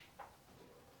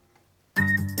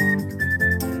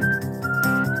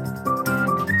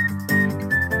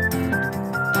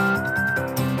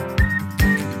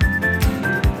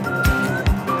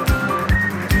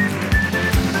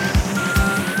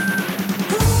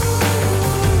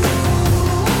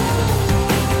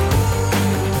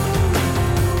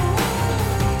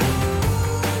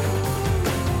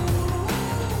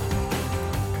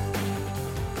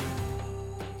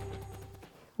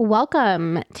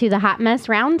welcome to the Hot Mess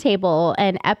Roundtable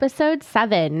and episode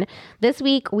 7. This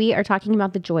week, we are talking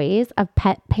about the joys of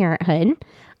pet parenthood.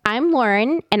 I'm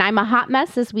Lauren, and I'm a hot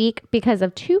mess this week because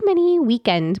of too many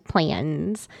weekend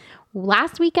plans.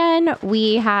 Last weekend,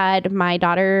 we had my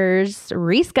daughter's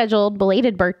rescheduled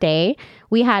belated birthday.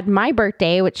 We had my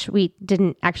birthday, which we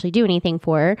didn't actually do anything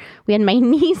for. We had my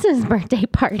niece's birthday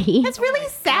party. That's really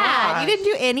sad. You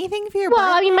didn't do anything for your birthday?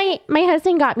 Well, I mean, my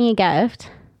husband got me a gift,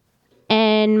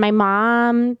 and my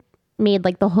mom made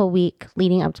like the whole week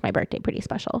leading up to my birthday pretty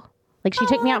special. Like she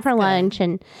took me out for lunch,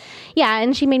 and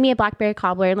and she made me a blackberry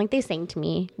cobbler, and like they sang to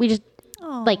me. We just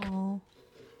like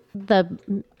the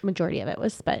majority of it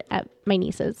was at my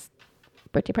niece's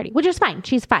birthday party, which is fine.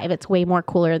 She's 5. It's way more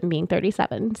cooler than being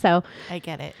 37. So I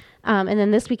get it. And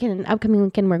then this weekend, upcoming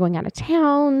weekend, we're going out of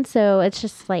town. So it's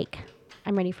just like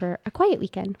I'm ready for a quiet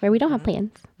weekend where we don't have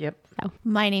plans. Yep. So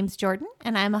My name's Jordan,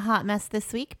 and I'm a hot mess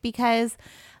this week because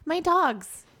my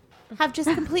dogs have just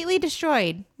completely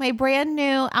destroyed my brand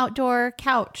new outdoor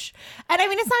couch. And I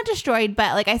mean, it's not destroyed,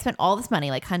 but like I spent all this money,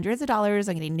 like hundreds of dollars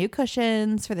on getting new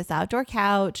cushions for this outdoor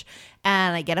couch,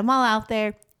 and I get them all out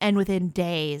there, and within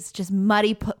days, just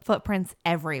muddy footprints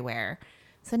everywhere.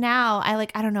 So now I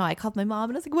don't know, I called my mom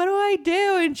and I was like, what do I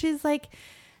do? And she's like,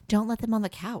 don't let them on the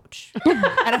couch.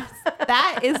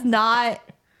 That is not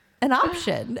an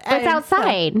option. it's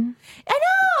outside. I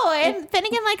know. And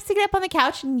Finnegan likes to get up on the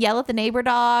couch and yell at the neighbor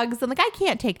dogs. And like, I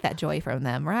can't take that joy from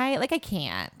them, right? Like, I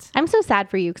can't. I'm so sad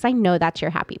for you because I know that's your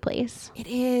happy place. It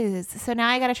is. So now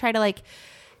I got to try to like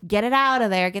get it out of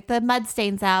there, get the mud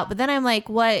stains out. But then I'm like,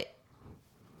 what?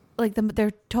 Like,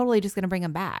 they're totally just going to bring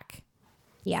them back.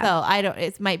 Yeah. So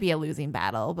it might be a losing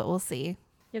battle, but we'll see.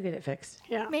 You'll get it fixed.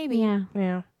 Yeah. Maybe.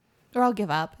 Yeah. Or I'll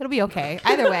give up. It'll be okay.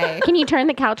 Either way. Can you turn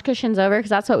the couch cushions over? Because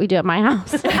that's what we do at my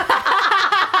house. That's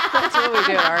what we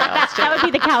do at our house. That would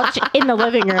be the couch in the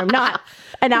living room, not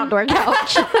an outdoor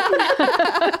couch.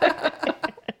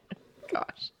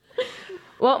 Gosh.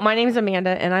 Well, my name's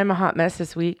Amanda, and I'm a hot mess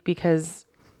this week because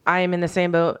I am in the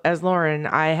same boat as Lauren.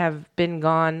 I have been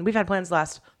gone. We've had plans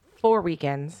last 4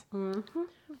 weekends,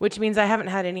 which means I haven't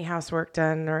had any housework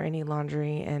done or any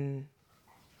laundry, and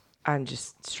I'm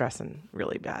just stressing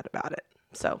really bad about it.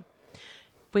 So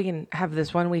if we can have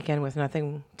this one weekend with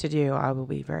nothing to do, I will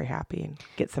be very happy and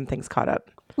get some things caught up.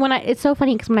 It's so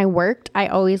funny because when I worked, I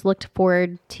always looked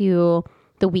forward to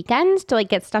the weekends to like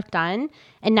get stuff done.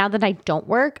 And now that I don't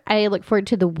work, I look forward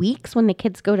to the weeks when the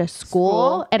kids go to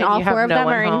school and all 4 of them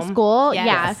are in school.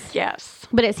 Yes. Yes.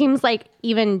 But it seems like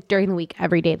even during the week,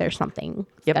 every day there's something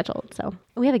scheduled. So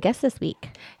we have a guest this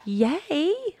week.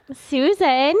 Yay.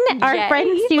 Susan, our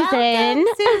friend Susan. Welcome,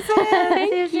 Susan.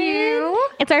 Thank you.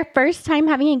 It's our first time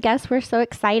having a guest. We're so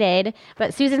excited.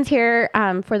 But Susan's here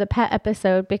for the pet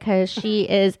episode because she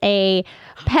is a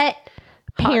pet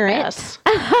parent.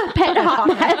 Pet hot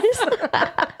mess.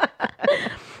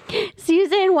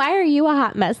 Susan, why are you a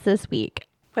hot mess this week?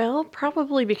 Well,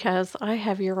 probably because I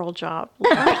have your old job.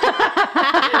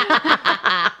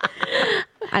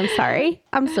 I'm sorry.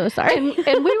 I'm so sorry.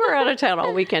 And we were out of town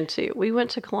all weekend too. We went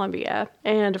to Columbia.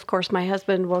 And of course, my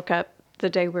husband woke up the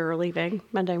day we were leaving,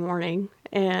 Monday morning,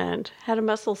 and had a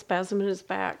muscle spasm in his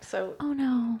back. So Oh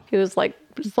no. he was like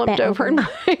slumped over in my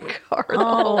car the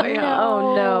whole way home.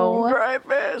 Oh, no. Drive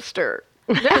faster.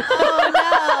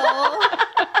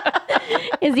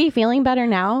 Is he feeling better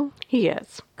now? He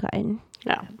is. Good.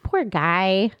 No, Poor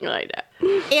guy. I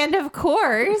know. And of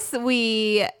course,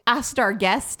 we asked our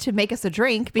guest to make us a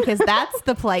drink because that's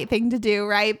the polite thing to do,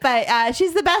 right? But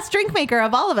she's the best drink maker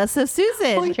of all of us. So,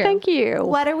 Susan, Well, thank you.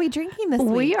 what are we drinking this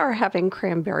week? We are having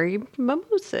cranberry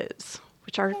mimosas,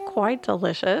 which are quite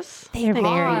delicious. They're very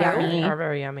yummy. They are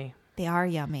very yummy. They are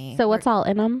yummy. So what's all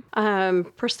in them?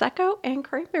 Prosecco and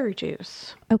cranberry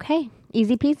juice. Okay.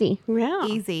 Easy peasy. Yeah.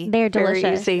 Easy. They're Very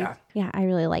delicious. easy. Yeah, I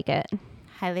really like it.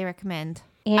 Highly recommend.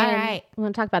 And All right. we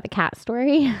want to talk about the cat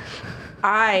story.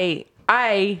 I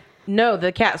know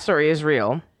the cat story is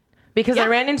real because I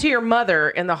ran into your mother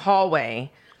in the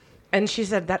hallway and she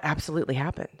said that absolutely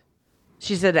happened.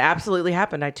 She said it absolutely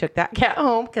happened. I took that cat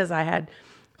home because I had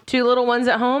 2 little ones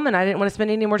at home and I didn't want to spend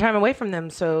any more time away from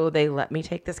them. So they let me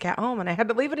take this cat home and I had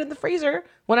to leave it in the freezer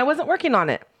when I wasn't working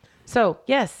on it. So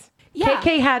yes. Yeah.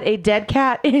 KK had a dead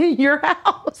cat in your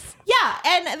house. Yeah.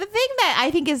 And the thing that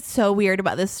I think is so weird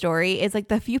about this story is like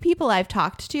the few people I've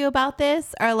talked to about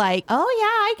this are like, oh,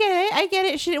 yeah, I get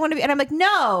it. She didn't want to be. And I'm like,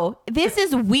 no, this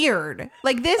is weird.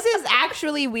 Like, this is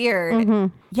actually weird.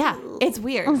 Mm-hmm. Yeah, it's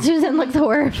weird. Susan looks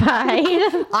horrified.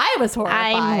 I was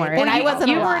horrified. I'm horrified. And I wasn't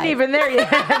You alive. weren't even there yet.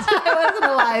 I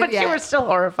wasn't alive But yet. you were still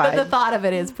horrified. But the thought of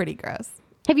it is pretty gross.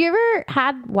 Have you ever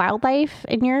had wildlife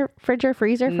in your fridge or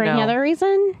freezer for any No. other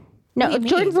reason? No, What do you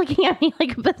Jordan's mean? looking at me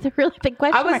like with a really big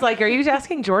question I was mark. like, are you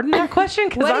asking Jordan that question?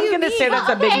 Because What do I'm you going to mean? say that's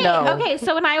a big no. Okay,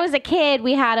 so when I was a kid,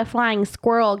 we had a flying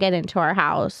squirrel get into our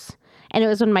house. And it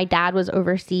was when my dad was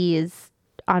overseas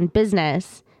on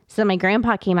business. So my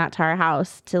grandpa came out to our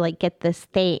house to like get this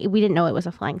thing. We didn't know it was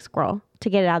a flying squirrel, to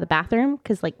get it out of the bathroom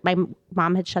because like my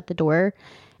mom had shut the door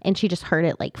and she just heard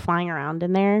it like flying around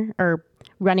in there or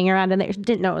running around in there. She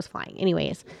didn't know it was flying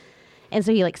anyways. And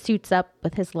so he like suits up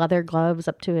with his leather gloves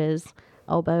up to his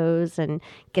elbows and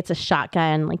gets a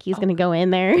shotgun like he's gonna go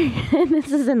in there. And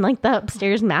this is in like the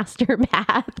upstairs master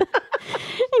bath.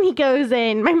 And he goes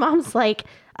in. My mom's like,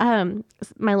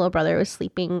 my little brother was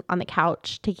sleeping on the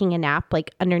couch taking a nap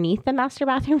like underneath the master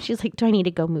bathroom. She's like, do I need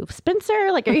to go move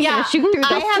Spencer? Like, are you gonna shoot through the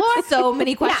I floor? have so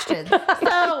many questions.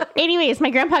 So anyways, my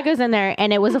grandpa goes in there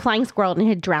and it was a flying squirrel and it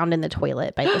had drowned in the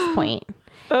toilet by this point.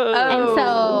 And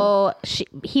so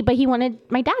he wanted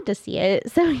my dad to see it.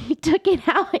 So he took it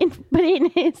out and put it in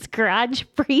his garage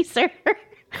freezer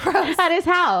at his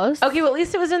house. Okay, well, at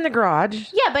least it was in the garage.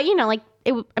 Yeah, but you know, like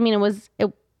it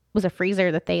was a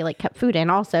freezer that they like kept food in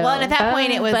also. Well, and at that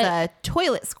point, it was but- a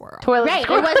toilet squirrel. Toilet right.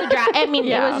 squirrel. It was a drown. I mean,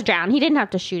 Yeah. it was a drown. He didn't have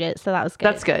to shoot it, so that was good.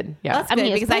 That's good. Yeah. That's I good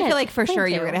mean, it's because I feel planned- like for sure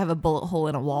planned you were to. gonna have a bullet hole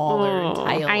in a wall or a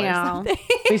tile I or know. something.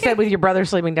 You said with your brother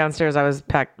sleeping downstairs, I was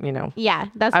packed, Yeah,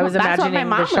 that's I was that's what imagining my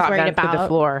mom the was worried shotgun through the about.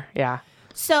 floor. Yeah.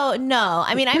 So no,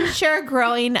 I mean I'm sure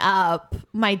growing up,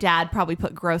 my dad probably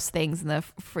put gross things in the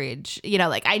fridge. You know,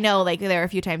 like I know like there were a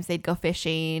few times they'd go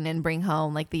fishing and bring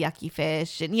home like the yucky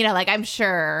fish, and you know, like I'm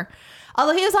sure.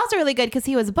 Although he was also really good because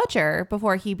he was a butcher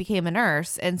before he became a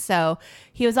nurse, and so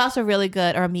he was also really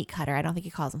good, or a meat cutter. I don't think he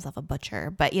calls himself a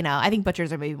butcher, but you know, I think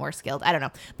butchers are maybe more skilled. I don't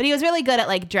know, but he was really good at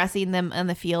like dressing them in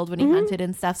the field when he hunted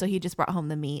and stuff. So he just brought home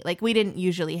the meat. Like we didn't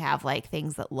usually have like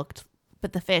things that looked.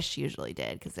 But the fish usually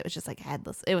did because it was just like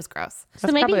headless. It was gross. So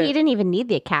That's maybe probably- he didn't even need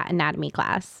the cat anatomy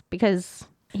class because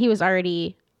he was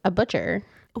already a butcher.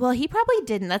 Well, he probably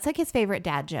didn't. That's like his favorite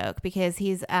dad joke because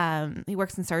he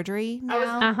works in surgery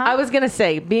now. I was going to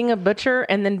say, being a butcher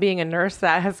and then being a nurse,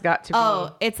 that has got to be.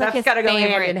 Oh, it's like that's his gotta go hand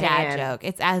favorite in dad hand. joke.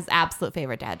 It's his absolute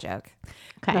favorite dad joke.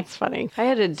 Okay. That's funny. I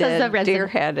had a the dead resident- deer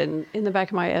head in the back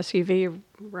of my SUV,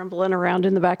 rumbling around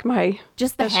in the back of my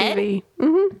Just the head? SUV.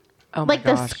 Oh my Like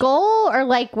the gosh. skull or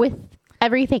like with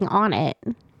everything on it?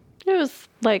 It was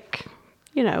like,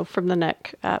 from the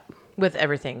neck up. With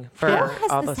everything for How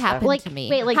has all this the stuff. happened Like, to me?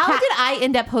 wait, like How cat- did I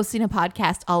end up hosting a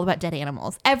podcast all about dead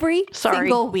animals every Sorry.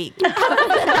 single week?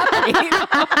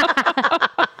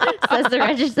 Says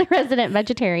the resident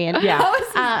vegetarian. Yeah. How is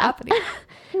this happening?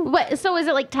 What? So is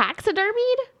it like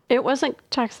taxidermied? It wasn't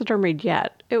taxidermied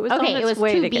yet. It was Okay, on it its was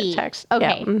way to to be. get tax.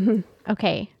 Okay. Yeah,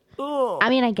 Okay. I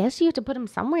mean, I guess you have to put them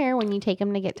somewhere when you take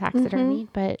them to get taxidermied,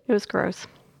 but it was gross.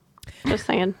 Just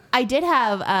saying. I did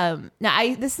have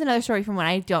this is another story from when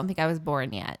I don't think I was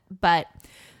born yet, but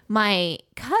my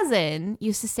cousin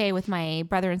used to stay with my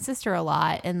brother and sister a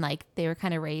lot, and like they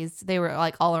were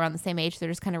like all around the same age. They're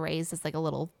just kind of raised as like a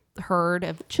little herd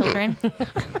of children.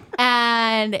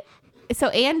 And so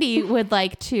Andy would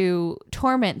like to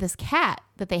torment this cat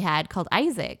that they had called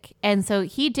Isaac. And so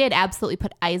he did absolutely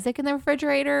put Isaac in the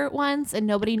refrigerator once, and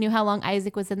nobody knew how long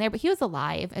Isaac was in there, but he was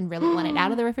alive and really wanted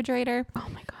out of the refrigerator. oh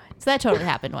my god. So that totally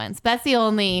happened once. That's the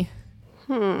only,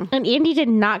 And Andy did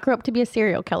not grow up to be a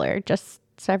serial killer, just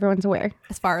so everyone's aware,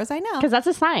 as far as I know. because that's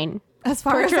a sign. As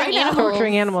far as I torturing know. animals.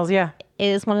 Torturing animals, yeah. It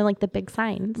is one of like the big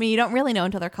signs. I mean, you don't really know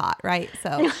until they're caught, right?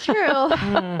 So True.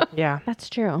 Yeah. That's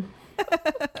true.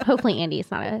 Hopefully Andy's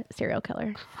not a serial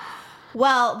killer.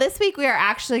 well, this week we are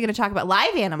actually going to talk about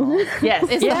live animals. Yes.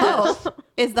 Is the hope.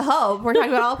 Is the hope. We're talking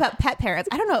about all about pet parents.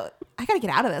 I don't know. I got to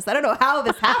get out of this. I don't know how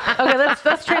this happened. Okay,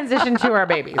 let's transition to our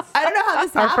babies. I don't know how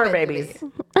this Our happened. fur to babies.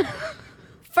 me.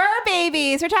 Fur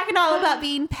babies. We're talking all about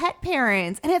being pet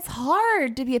parents. And it's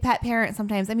hard to be a pet parent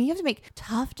sometimes. I mean, you have to make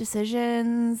tough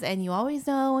decisions, and you always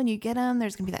know when you get them,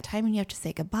 there's going to be that time when you have to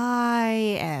say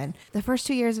goodbye. And the first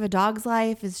 2 years of a dog's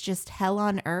life is just hell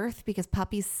on earth because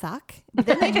puppies suck. But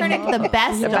then they turn into the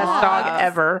best The best dog dogs.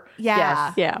 ever. Yeah.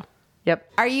 Yes. Yeah.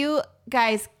 Yep. Are you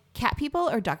guys cat people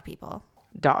or dog people?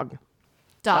 Dog.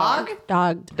 Dog?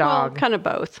 Dog. Well, Dog. kind of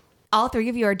both. All three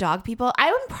of you are dog people.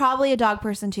 I'm probably a dog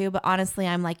person too, but honestly,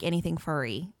 I'm like anything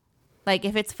furry. Like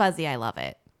if it's fuzzy, I love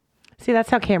it. See, that's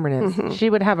how Cameron is. She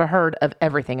would have a herd of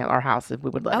everything at our house if we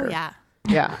would let Oh her. yeah.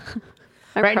 Yeah.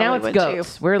 I Right now probably it's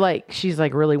would, too. goats. She's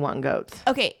like really wanting goats.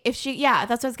 Okay, that's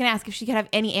what I was gonna ask. If she could have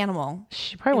any animal,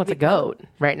 She probably wants a goat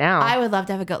right now. I would love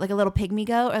to have a goat, like a little pygmy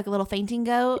goat, or like a little fainting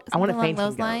goat. I want a something along fainting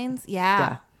those goat. lines. Yeah.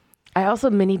 Yeah. I also,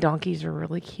 mini donkeys are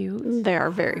really cute. They are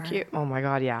very cute. Oh my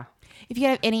God, yeah. If you could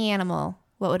have any animal,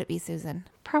 What would it be, Susan?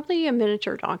 Probably a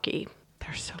miniature donkey.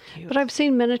 They're so cute. But I've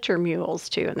seen miniature mules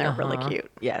too, and they're really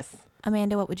cute. Yes.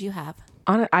 Amanda, what would you have?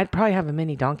 I'd probably have a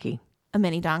mini donkey. A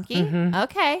mini donkey?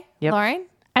 Okay. Yep. Lauren?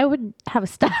 I would have a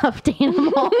stuffed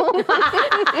animal.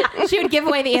 She would give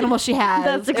away the animal she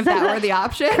has if that were the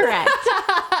option. Correct.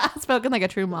 Spoken like a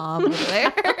true mom over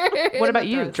there. What about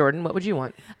you, Jordan? What would you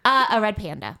want? A red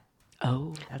panda.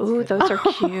 Oh, that's Ooh, good. those are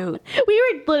cute. We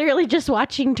were literally just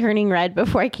watching Turning Red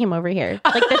before I came over here.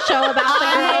 Like the show about the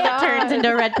girl that turns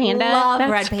into a red panda. Love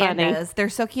That's red funny. pandas. They're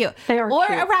so cute. They are or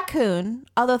cute. a raccoon.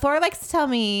 Although Thor likes to tell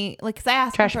me, like, because I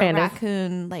asked him Trash for pandas. a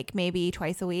raccoon like maybe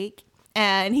twice a week.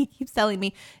 And he keeps telling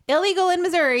me, illegal in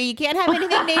Missouri. You can't have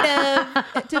anything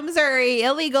native to Missouri.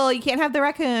 Illegal. You can't have the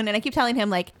raccoon. And I keep telling him,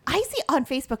 like, I see on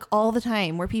Facebook all the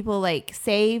time where people like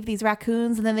save these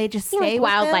raccoons and then they just stay with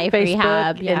wildlife them.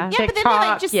 rehab. Facebook Yeah. and Yeah, but then they like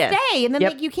TikTok, just yes. stay, and then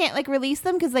Yep. like you can't like release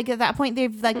them because like at that point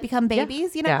they've like become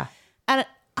babies, you know. Yeah. And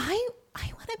I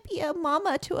want to be a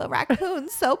mama to a raccoon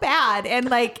so bad, and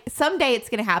like someday it's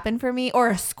gonna happen for me, or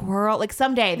a squirrel. Like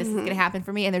someday this is gonna happen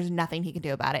for me, and there's nothing he can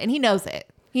do about it, and he knows it.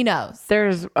 He knows.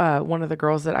 There's one of the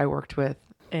girls that I worked with,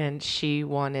 and she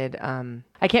wanted,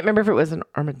 I can't remember if it was an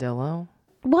armadillo.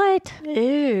 What?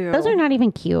 Ew. Those are not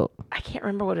even cute. I can't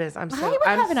remember what it is. I'm would so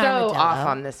have an armadillo. off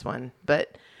on this one,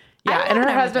 but I yeah. would And have her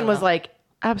an husband was armadillo. like,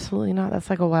 absolutely not. That's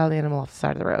like a wild animal off the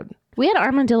side of the road. We had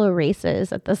armadillo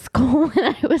races at the school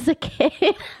when I was a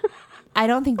kid. I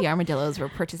don't think the armadillos were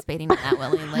participating in that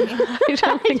willingly. I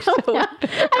don't think so.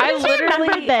 I just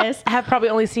remembered this. have probably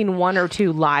only seen 1 or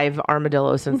 2 live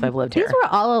armadillos since I've lived here. These were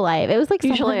all alive. It was like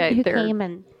Usually someone who they're- came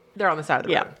and They're on the side of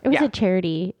the Yeah. road. it was a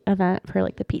charity event for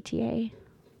like the PTA.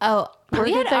 Oh, Where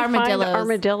we did had they find armadillos.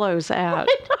 armadillos at?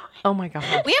 Oh my god.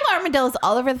 We have armadillos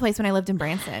all over the place when I lived in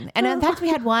Branson. And in fact, we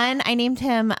had one. I named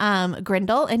him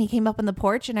Grindle, and he came up on the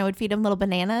porch, and I would feed him little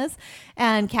bananas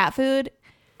and cat food.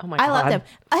 Oh my god. I loved him.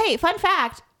 Hey, fun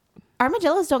fact.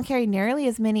 Armadillos don't carry nearly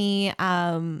as many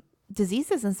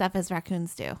diseases and stuff as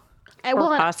raccoons do. Or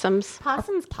possums.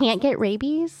 Possums can't get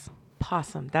rabies.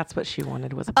 Possum. That's what she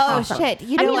wanted was a Oh, possum. shit.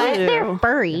 You I know mean, what? they're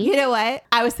furry. You know what?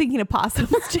 I was thinking of possums,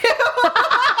 too.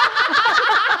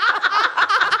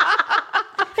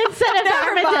 Instead of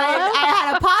Never mind. armadillo. I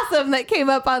had a possum that came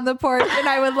up on the porch, and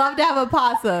I would love to have a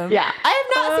possum. Yeah. I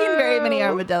have not seen very many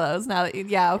armadillos. Now that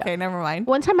okay, never mind.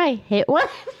 One time I hit one.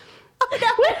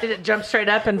 Did it jump straight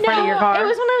up in front of your No, car? it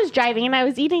was when I was driving and I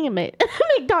was eating a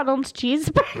McDonald's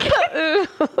cheeseburger.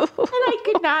 And I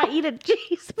could not eat a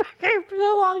cheeseburger for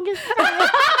the longest time.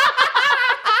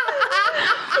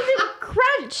 It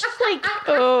crunched. Like,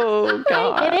 Oh,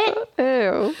 God. hit it.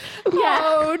 Ew. Yeah.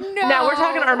 Oh, no. Now we're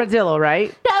talking armadillo, right?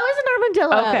 That was an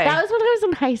armadillo. Okay. That was when I was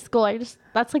in high school.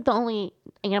 That's like the only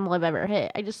animal I've ever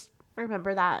hit. I just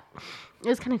remember that. It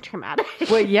was kind of traumatic.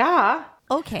 Well, yeah.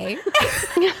 Okay.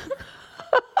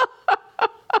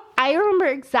 I remember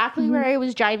exactly where I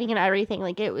was driving and everything.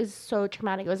 Like, it was so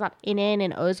traumatic. It was on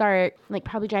in Ozark, like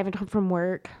probably driving home from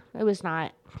work. It was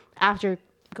not after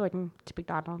going to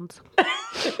McDonald's.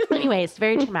 Anyways,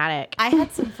 very traumatic. I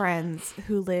had some friends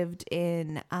who lived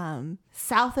in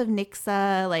south of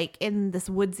Nixa, like in this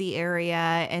woodsy area.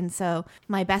 And so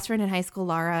my best friend in high school,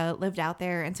 Laura, lived out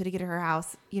there. And so to get to her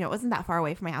house, it wasn't that far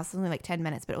away from my house. It was only like 10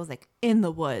 minutes, but it was like in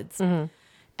the woods.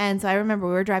 And so I remember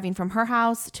we were driving from her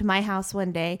house to my house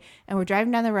one day, and we're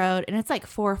driving down the road, and it's like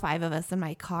 4 or 5 of us in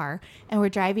my car, and we're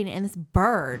driving, and this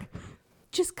bird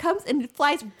just comes and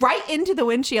flies right into the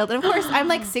windshield. And of course, I'm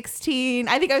like 16.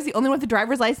 I think I was the only one with a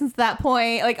driver's license at that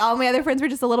point. Like all my other friends were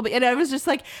just a little bit, and I was just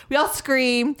like, we all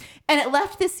scream, and it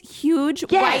left this huge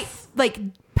white, like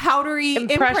powdery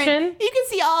Impression? imprint. You can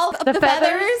see all of the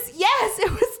feathers. Yes, it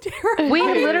was terrible. We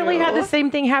literally had the same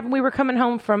thing happen. We were coming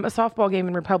home from a softball game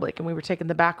in Republic, and we were taking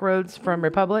the back roads from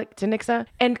Republic to Nixa.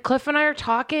 And Cliff and I are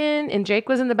talking, and Jake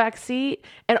was in the back seat,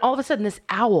 and all of a sudden, this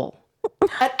owl.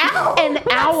 An owl. An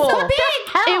owl. So big.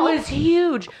 It was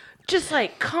huge. Just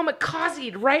like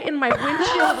kamikazed right in my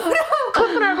windshield.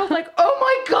 Cliff and I were both like, oh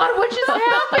my God, what just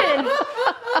happened?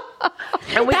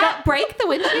 And we That break the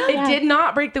windshield? It did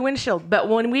not break the windshield, but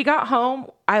when we got home,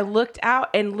 I looked out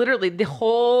and literally the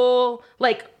whole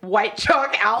like white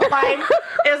chalk outline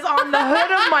is on the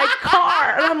hood of my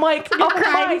car, and I'm like, oh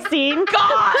crime my scene.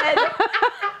 God!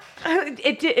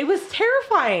 It was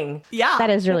terrifying. Yeah. That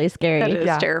is really scary. That is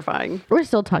Yeah. terrifying. We're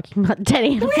still talking about dead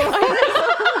animals.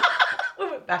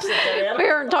 We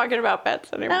aren't talking about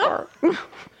pets anymore.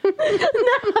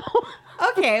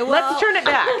 Okay, well. Let's turn it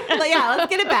back. Yeah, let's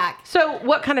get it back. So,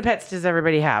 what kind of pets does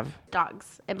everybody have?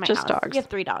 Dogs in my Just house. dogs. We have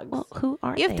 3 dogs. Who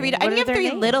are You have 3 and you have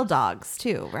 3 little dogs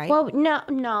too, right? Well,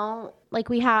 no. Like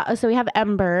we have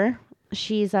Ember.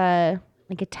 She's a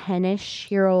like a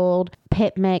 10-ish-year-old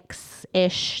pit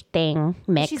mix-ish thing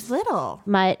mix. She's little.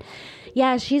 But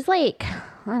yeah, she's like,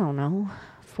 I don't know,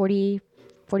 40,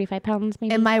 45 pounds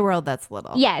maybe. In my world, that's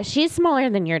little. Yeah, she's smaller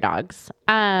than your dogs.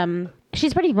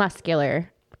 She's pretty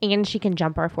muscular, and she can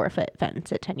jump our 4-foot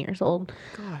fence at 10 years old.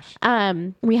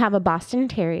 Gosh. We have a Boston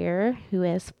Terrier who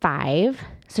is 5,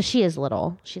 so she is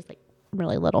little. She's like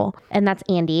really little, and that's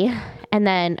Andy. And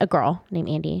then a girl named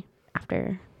Andy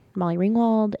after Molly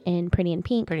Ringwald in Pretty in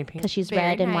Pink, Pretty in Pink. because she's Very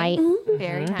red and nice. white.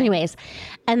 Very nice. Anyways,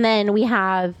 and then we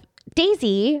have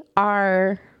Daisy,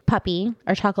 our puppy,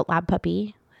 our chocolate lab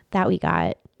puppy that we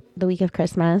got the week of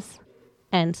Christmas.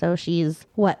 And so she's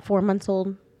 4 months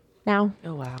old now?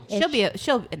 Oh, wow.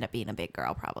 She'll end up being a big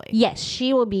girl probably. Yes,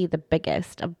 she will be the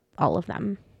biggest of all of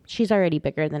them. She's already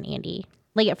bigger than Andy.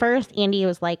 Like at first, Andy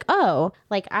was like, oh,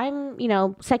 like I'm,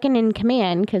 second in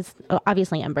command, because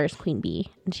obviously Ember's queen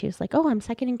bee. And she was like, oh, I'm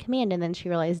second in command. And then she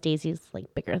realized Daisy's like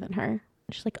bigger than her.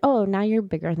 She's like, oh, now you're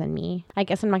bigger than me. I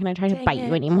guess I'm not going to try to bite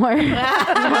you anymore.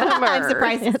 I'm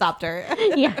surprised it stopped her.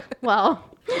 Yeah, well,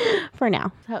 for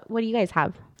now. So what do you guys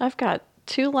have? I've got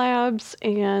 2 labs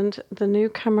and the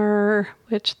newcomer,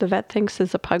 which the vet thinks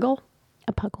is a puggle.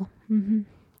 A puggle. Mm-hmm.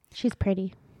 She's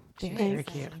pretty. Very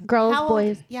cute. Girls, How old-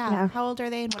 boys. Yeah. How old are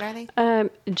they and what are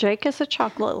they? Jake is a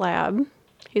chocolate lab.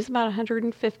 He's about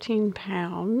 115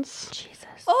 pounds. Jesus.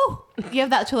 Oh, you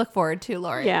have that to look forward to,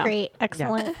 Lori. Yeah. Great.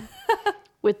 Excellent.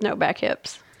 With no back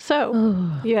hips. So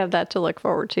you have that to look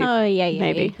forward to. Oh, yeah.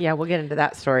 Maybe. Yeah, we'll get into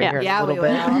that story Yeah. here in Yeah, a little we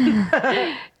bit.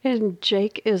 will. And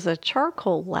Jake is a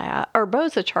charcoal lab, or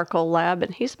Bo's a charcoal lab,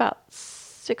 and he's about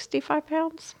 65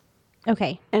 pounds.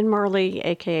 Okay. And Marley,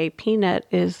 aka Peanut,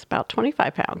 is about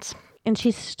 25 pounds. And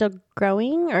she's still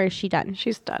growing, or is she done?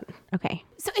 She's done. Okay.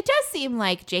 So it does seem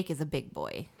like Jake is a big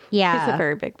boy. Yeah. He's a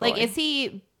very big boy. Like, is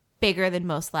he bigger than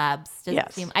most labs? Does Yes.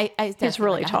 it seem? I it does He's seem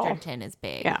really like tall. 110 is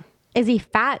big. Yeah, Is he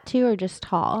fat too, or just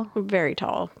tall? very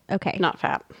tall. Okay. Not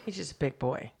fat. He's just a big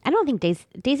boy. I don't think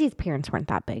Daisy's parents weren't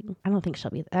that big. I don't think she'll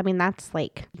be. I mean, that's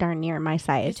like darn near my You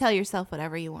size. tell yourself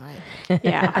whatever you want.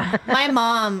 Yeah. My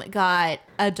mom got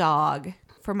a dog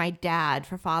for my dad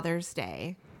for Father's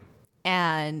Day.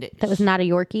 And That was not a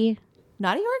Yorkie.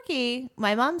 not a Yorkie.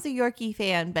 My mom's a Yorkie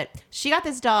fan, but she got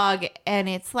this dog and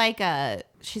it's like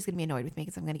she's going to be annoyed with me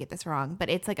because I'm going to get this wrong, but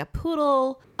it's like a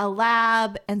poodle, a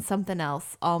lab, and something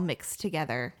else all mixed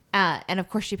together. And of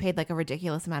course she paid like a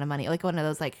ridiculous amount of money, like one of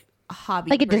those like hobby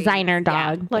Like a breeds. designer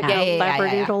dog. Like Yeah. a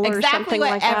Labradoodle or Exactly something what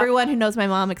like that. everyone who knows my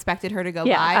mom expected her to go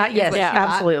Yeah, buy. is Yes, what she bought.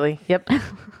 absolutely. Yep.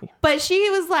 But she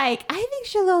was like, I think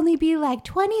she'll only be like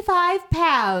 25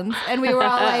 pounds. And we were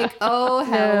all like, oh,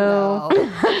 hell no.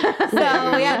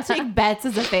 So we had to take bets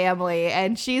as a family.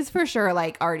 And she's for sure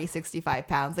like already 65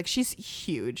 pounds. Like she's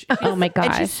huge. Oh my And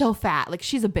gosh. she's so fat. Like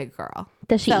she's a big girl.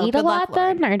 Does she So, eat a good luck, lot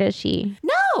then, or does she?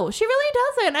 No, she really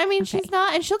doesn't. I mean, she's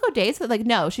not. And she'll go dates, but like,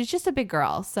 no, she's just a big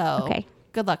girl. So Okay.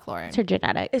 good luck, Lauren. It's her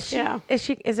genetics. Is she? Yeah. Is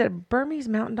it a Burmese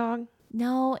mountain dog?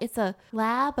 No, it's a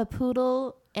lab, a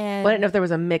poodle, and Well, I didn't know if there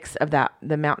was a mix of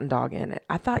the mountain dog in it.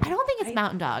 I thought. I don't think it's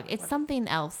mountain dog. It's something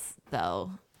else,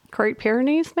 though. Great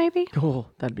Pyrenees, maybe? Oh,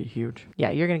 that'd be huge. Yeah,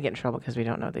 you're gonna get in trouble because we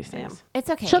don't know these things. It's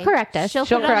okay. She'll correct us. She'll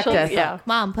She'll put it on correct us. Facebook. Yeah.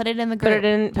 Mom, put it in the Put group.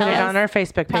 it Tell on us- our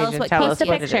Facebook tell page us and what tell case us Post a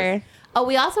what it is. picture. Oh,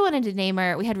 we also wanted to name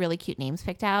her. We had really cute names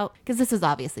picked out because this was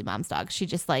obviously Mom's dog. She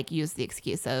just like used the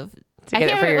excuse of To get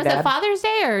it for your was dad. it Father's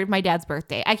Day or my dad's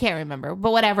birthday? I can't remember,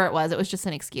 but whatever it was just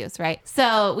an excuse, right?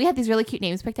 So we had these really cute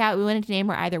names picked out. We wanted to name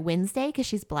her either Wednesday because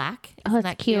she's black. Oh, Isn't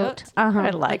that's that cute. Uh huh. I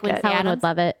like it. Helen would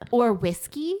love it. Or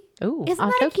Whiskey. Ooh, Isn't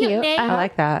also that a cute cute. name? I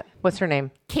like that. What's her name?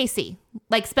 Casey,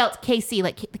 like spelt KC,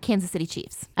 like the Kansas City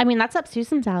Chiefs. I mean, that's up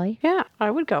Susan's alley. Yeah,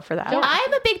 I would go for that.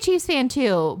 I'm a big Chiefs fan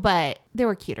too, but there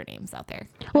were cuter names out there.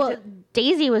 Well,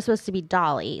 Daisy was supposed to be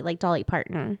Dolly, like Dolly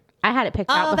Parton. I had it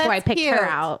picked Oh, out before I that's picked cute. her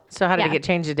out. So how did Yeah. it get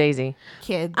changed to Daisy?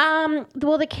 Kids.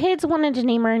 Well, the kids wanted to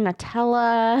name her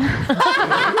Nutella,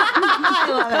 I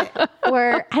love it.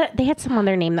 or they had some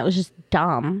other name that was just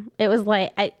dumb. It was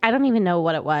like I don't even know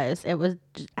what it was. It was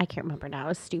I can't remember now. It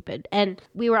was stupid. And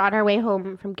we were on our way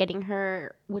home from getting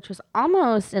her, which was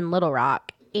almost in Little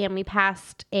Rock, and we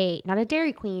passed not a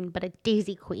Dairy Queen, but a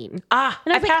Daisy Queen. Ah,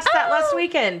 And I I was like, passed that last "Oh,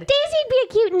 weekend. Daisy'd be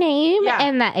a cute name, Yeah.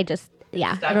 and that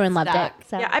everyone loved stuck. it.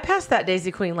 So Yeah, I passed that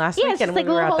Daisy Queen last yeah, it's weekend just when like a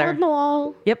we were little out hole there. in the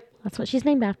wall. Yep. That's what she's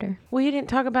named after. Well, you didn't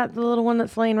talk about the little one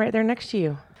that's laying right there next to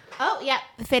you. Oh, yeah.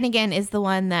 Finnegan is the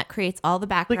one that creates all the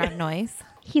background noise.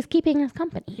 He's keeping us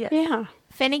company. Yes. Yeah.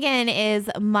 Finnegan is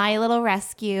my little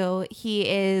rescue. He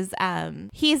is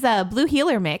he's a blue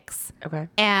heeler mix. Okay.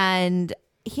 And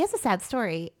he has a sad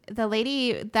story. The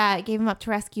lady that gave him up to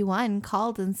Rescue One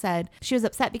called and said she was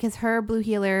upset because her blue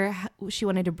heeler, she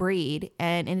wanted to breed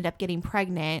and ended up getting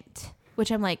pregnant,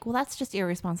 which I'm like, well, that's just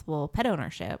irresponsible pet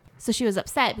ownership. So she was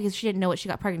upset because she didn't know what she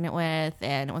got pregnant with,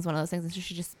 and it was one of those things. And so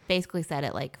she just basically said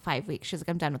at like 5 weeks, she's like,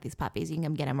 I'm done with these puppies. You can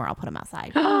come get them or I'll put them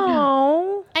outside.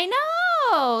 Oh. I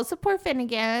know. So poor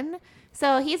Finnegan.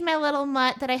 So he's my little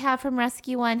mutt that I have from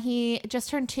Rescue One. He just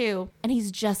turned 2, and he's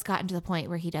just gotten to the point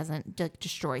where he doesn't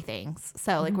destroy things.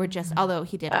 So like we're just, although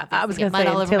he did, I was get going to mud say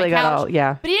all over until my he got couch, all,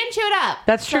 yeah. but he didn't chew it up.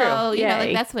 That's true. So you know, like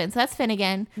Yay. that's win. So that's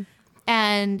Finnegan,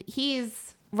 and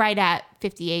he's right at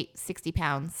 58, 60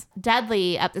 pounds.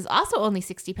 Dudley is also only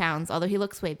 60 pounds, although he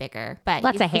looks way bigger. But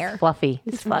Lots he's of hair. Fluffy.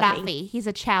 He's fluffy. He's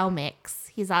a chow mix.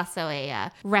 He's also a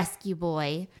rescue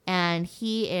boy, and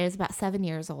he is about 7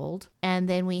 years old. And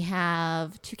then we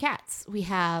have 2 cats. We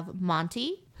have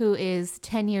Monty, who is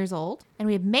 10 years old, and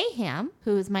we have Mayhem,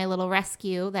 who is my little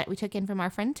rescue that we took in from our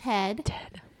friend Ted.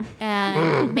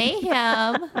 And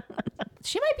Mayhem,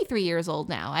 she might be 3 years old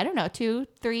now. I don't know, 2,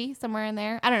 3, somewhere in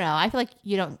there. I don't know. I feel like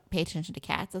you don't pay attention to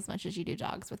cats as much as you do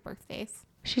dogs with birthdays.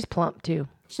 She's plump too.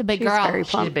 She's a big She's girl. very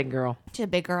She's a big girl. She's a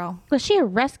big girl. Was she a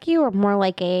rescue or more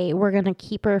like a we're gonna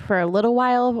keep her for a little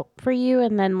while for you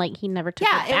and then like he never took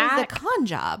Yeah, her it was a back? con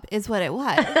job is what it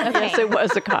was. Yes, it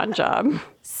was a con job.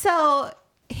 So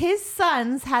his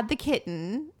sons had this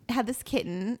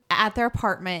kitten at their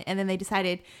apartment, and then they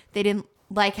decided they didn't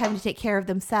like having to take care of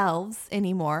themselves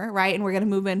anymore, right? And we're going to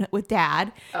move in with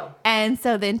Dad. Oh. And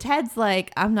so then Ted's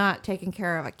like, I'm not taking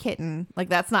care of a kitten. Like,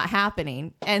 that's not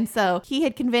happening. And so he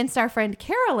had convinced our friend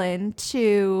Carolyn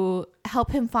to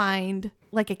help him find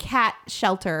like a cat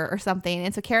shelter or something.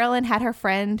 And so Carolyn had her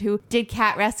friend who did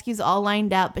cat rescues all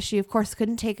lined up, but she of course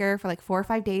couldn't take her for like 4 or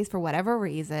 5 days for whatever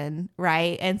reason,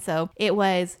 right? And so it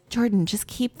was, Jordan, just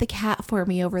keep the cat for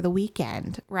me over the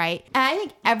weekend, right? And I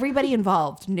think everybody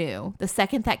involved knew the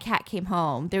second that cat came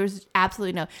home, there was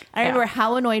absolutely no, I remember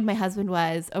how annoyed my husband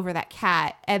was over that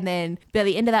cat. And then by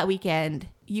the end of that weekend,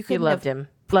 you could loved him.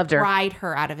 Loved her. pried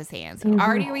her out of his hands. He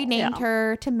already renamed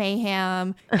her to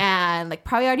Mayhem and like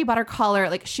probably already bought her collar.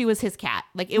 Like she was his cat.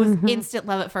 Like it was instant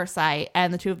love at first sight.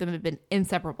 And the two of them have been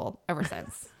inseparable ever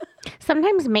since.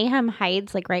 Sometimes Mayhem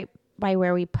hides like right by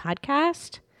where we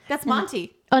podcast. That's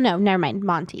Monty. Oh no, never mind.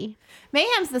 Monty.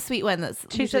 Mayhem's the sweet one that's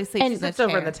She usually sits, sleeps and in the sits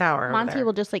over in chair. the tower. over Monty there.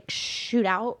 will just like shoot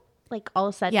out like all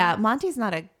of a sudden. Yeah, Monty's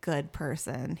not a good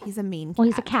person. He's a mean cat. Well,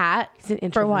 he's a cat. He's an for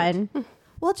introvert. one.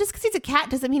 Well, just because he's a cat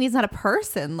doesn't mean he's not a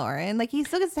person, Lauren. Like he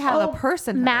still gets to have a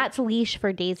person. Matt's leash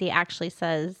for Daisy actually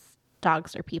says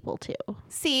dogs are people too.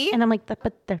 See? And I'm like, but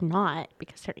they're not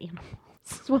because they're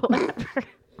animals. Well, whatever.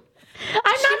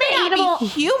 I'm She not may the not animal. be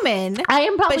human. I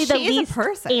am probably but the she is a least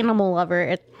person. animal lover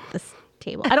at this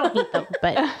table. I don't hate them,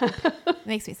 but It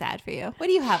makes me sad for you. What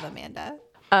do you have, Amanda?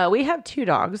 We have 2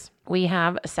 dogs. We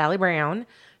have Sally Brown,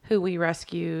 who we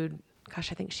rescued.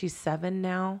 Gosh, I think she's 7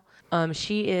 now.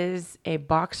 She is a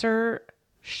boxer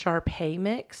Shar-Pei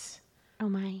mix, oh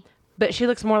my. but she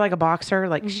looks more like a boxer.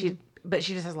 Like but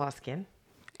she just has a lot of skin.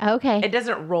 Okay. It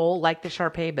doesn't roll like the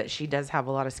Shar-Pei, but she does have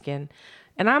a lot of skin.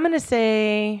 And I'm going to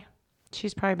say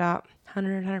she's probably about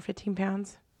 100, 115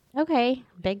 pounds. Okay.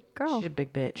 Big girl. She's a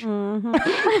big bitch.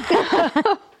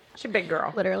 She's a big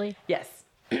girl. Literally. Yes.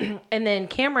 And then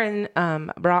Cameron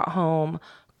brought home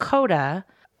Coda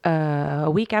a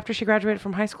week after she graduated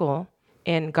from high school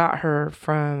and got her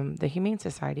from the Humane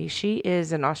Society. She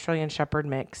is an Australian Shepherd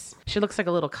mix. She looks like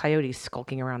a little coyote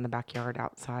skulking around the backyard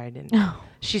outside. And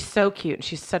she's so cute. And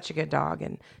she's such a good dog.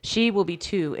 And she will be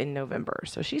 2 in November.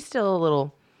 So she's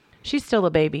still a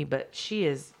baby, but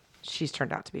she's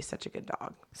turned out to be such a good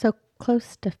dog. So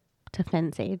close to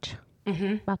Finn's age.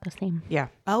 Mm-hmm. About the same. Yeah.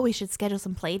 Oh, we should schedule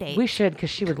some play dates. We should, because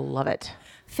she would love it.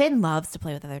 Finn loves to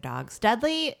play with other dogs.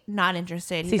 Dudley, not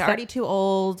interested. He's See, already too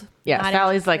old. Yeah, Not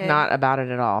Sally's like interested. not about it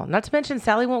at all. Not to mention,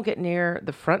 Sally won't get near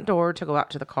the front door to go out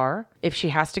to the car. If she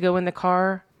has to go in the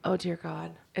car, oh dear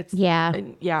God, it's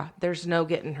Yeah. There's no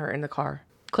getting her in the car.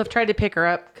 Cliff tried to pick her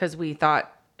up because we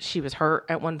thought she was hurt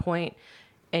at one point,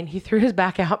 and he threw his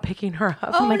back out picking her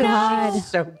up. Oh my God. she's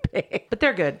so big. But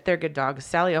they're good. They're good dogs.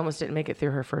 Sally almost didn't make it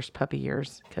through her first puppy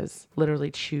years because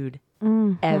literally chewed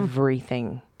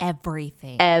everything.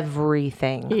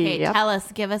 Everything. Okay, Yep. tell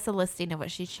us. Give us a listing of what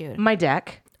she chewed. My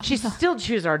deck. She still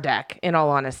chews our deck, in all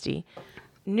honesty.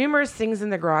 Numerous things in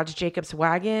the garage. Jacob's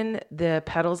wagon, the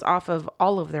pedals off of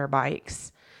all of their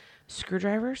bikes.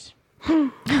 Screwdrivers.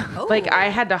 Like I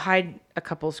had to hide a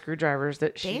couple screwdrivers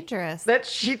that Dangerous.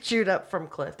 she chewed up from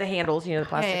Cliff. The handles, the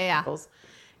plastic handles.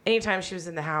 Anytime she was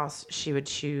in the house, she would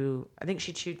chew. I think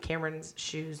she chewed Cameron's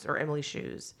shoes or Emily's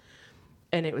shoes.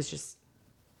 And it was just,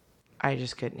 I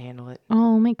just couldn't handle it.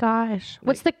 Oh my gosh.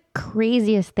 What's the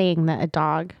craziest thing that a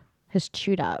dog has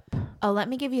chewed up? Oh, let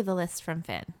me give you the list from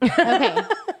Finn. Okay.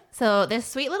 So this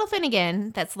sweet little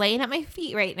Finnegan that's laying at my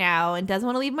feet right now and doesn't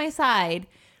want to leave my side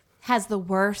has the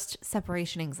worst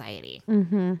separation anxiety.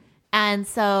 Mm-hmm. And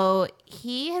so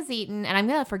he has eaten, and I'm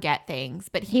going to forget things,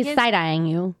 but He's has, side-eyeing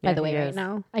you, by Yeah, the way, he right is.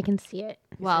 now. I can see it.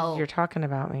 well, You're talking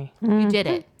about me. you did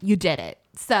it. You did it.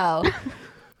 So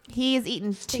he has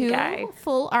eaten two guy.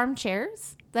 full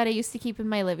armchairs that I used to keep in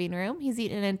my living room. He's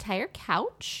eaten an entire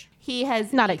couch. He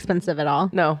has Not expensive at all.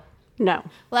 No. No.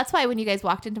 Well, that's why when you guys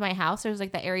walked into my house, there's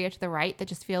like that area to the right that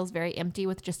just feels very empty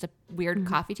with just a weird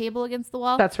coffee table against the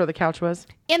wall. That's where the couch was.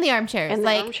 And the armchairs. And the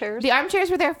like, armchairs. The armchairs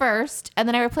were there first, and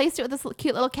then I replaced it with this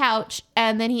cute little couch,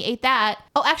 and then he ate that.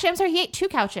 Oh, actually, I'm sorry, he ate two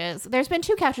couches. There's been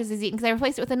two couches he's eaten because I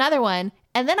replaced it with another one,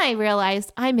 and then I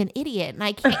realized I'm an idiot, and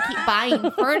I can't keep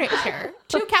buying furniture.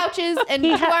 Two couches and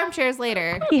two armchairs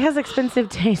later. He has expensive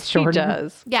taste, He Jordan.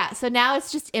 does. Yeah, so now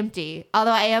it's just empty.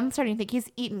 Although I am starting to think he's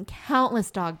eaten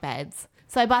countless dog beds.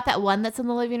 So I bought that one that's in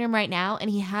the living room right now, and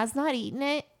he has not eaten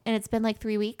it. And it's been like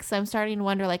 3 weeks. So I'm starting to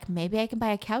wonder, like, maybe I can buy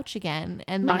a couch again.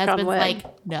 And my Knock on husband's wood.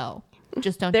 like, no,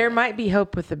 just don't. There do it. might be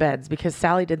hope with the beds because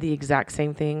Sally did the exact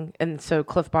same thing. And so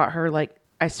Cliff bought her, like,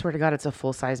 I swear to God, it's a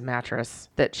full-size mattress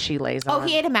that she lays on. Oh,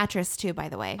 he ate a mattress too, by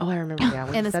the way, Oh, I remember. Yeah,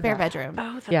 when in you the said spare that. bedroom.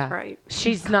 Oh, that's Yeah. right.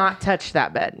 She's not touched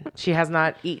that bed. She has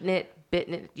not eaten it,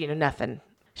 bitten it, nothing.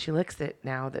 She licks it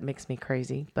now. That makes me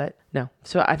crazy. But no.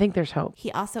 So I think there's hope.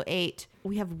 He also ate,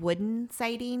 we have wooden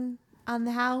siding on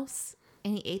the house,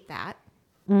 and he ate that.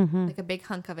 Like a big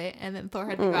hunk of it. And then Thor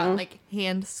had to go out and like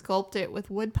hand sculpt it with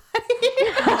wood putty.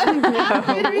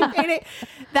 Repaint it.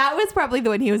 That was probably the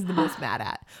one he was the most mad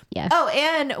at. Yes. Oh,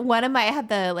 and I had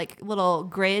the like little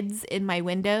grids in my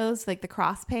windows, like the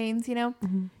cross panes,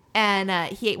 And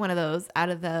he ate one of those out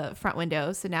of the front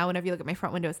window. So now whenever you look at my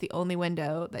front window, it's the only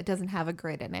window that doesn't have a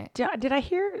grid in it. Did I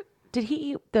hear? Did he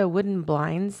eat the wooden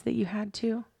blinds that you had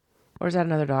too? Or is that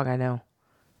another dog I know?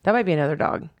 That might be another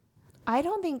dog. I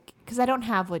don't think, because I don't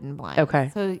have wooden blinds.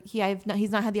 Okay. So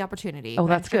he's not had the opportunity. Oh,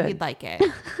 but I'm that's sure good. He'd like it.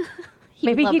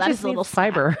 Maybe love he that as just a little needs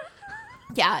fiber.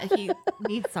 Yeah, he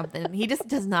needs something. He just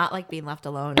does not like being left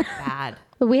alone. It's bad.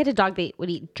 But we had a dog that would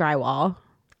eat drywall.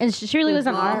 And she really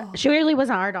wasn't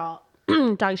our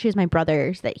dog. Dog. She was my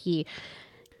brother's that he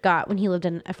got when he lived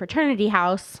in a fraternity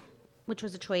house, which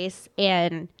was a choice.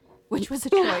 And Which was a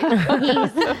choice.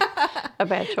 A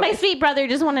bad choice. my sweet brother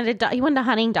just wanted a dog. He wanted a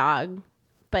hunting dog,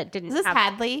 but didn't Is this have...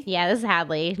 Hadley? Yeah, this is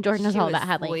Hadley. Jordan knows She all was about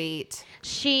Hadley. Sweet.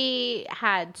 She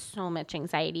had so much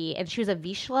anxiety, and she was a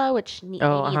Vizsla, which needed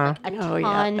uh-huh. like a Oh, yeah,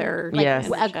 ton, they're like Yes.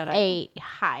 a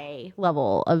high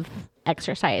level of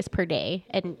exercise per day,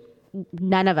 and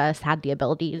none of us had the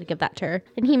ability to give that to her.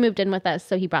 And he moved in with us,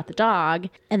 so he brought the dog,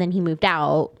 and then he moved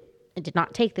out and did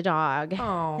not take the dog,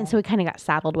 and so we kind of got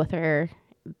saddled with her.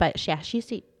 But she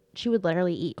would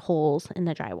literally eat holes in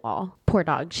the drywall. Poor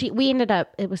dog. We ended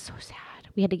up. It was so sad.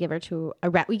 We had to give her to a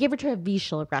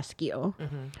Vizsla rescue.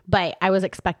 But I was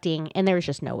expecting, and there was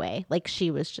just no way. Like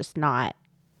she was not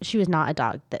a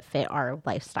dog that fit our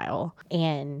lifestyle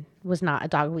and was not a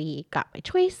dog we got by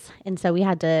choice. And so we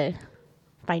had to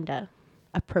find a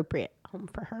appropriate home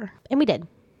for her. And we did.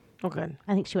 Oh, good.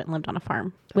 I think she went and lived on a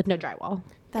farm with no drywall.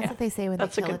 That's what they say when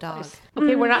That's they a kill a good dog. place.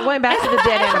 Okay, we're not going back to the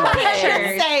dead animals.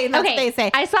 That's what they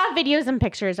say. I saw videos and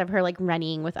pictures of her like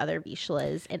running with other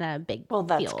Vizslas in a big Well,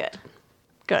 that's field. good.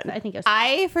 Good. I think it was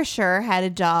I for sure had a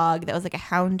dog that was like a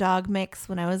hound dog mix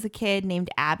when I was a kid named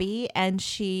Abby, and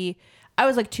I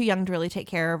was like too young to really take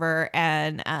care of her,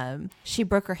 and she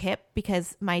broke her hip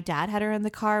because my dad had her in the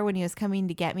car when he was coming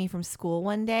to get me from school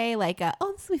one day. Like,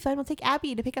 oh, this will be fun. We'll take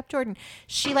Abby to pick up Jordan.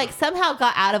 She like somehow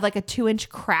got out of like a 2-inch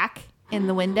crack in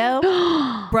the window,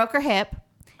 broke her hip.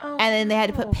 And then they had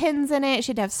to put pins in it.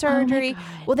 She'd have surgery.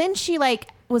 Well, then she like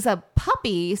was a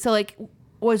puppy, so like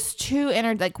was too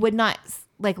would not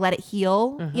like let it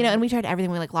heal, and we tried everything.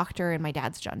 We like locked her in my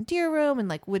dad's John Deere room and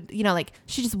like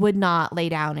she just would not lay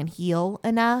down and heal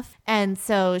enough. And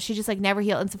so she just like never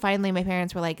healed. And so finally my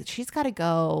parents were like, she's got to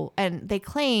go. And they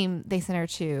claim they sent her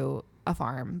to a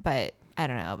farm, but I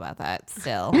don't know about that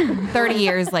still. 30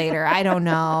 years later, I don't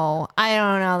know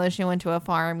that she went to a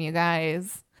farm, you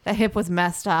guys. That hip was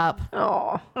messed up.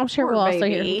 Oh, I'm sure Poor we'll also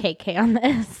baby. hear from KK on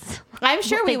this. I'm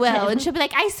sure we will. And she'll be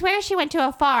like, I swear she went to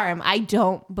a farm. I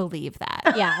don't believe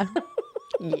that. Yeah.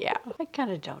 Yeah. I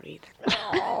kind of don't either.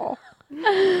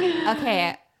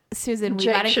 Okay, Susan, we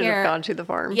Jake got to should have hear. gone to the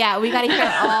farm. Yeah, we got to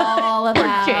hear all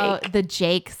about Jake. the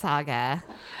Jake saga.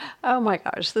 Oh my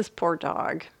gosh, this poor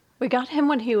dog. We got him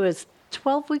when he was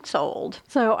 12 weeks old.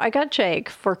 So I got Jake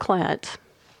for Clint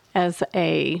as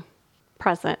a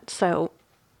present. So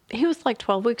he was like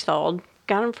 12 weeks old.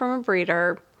 Got him from a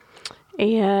breeder.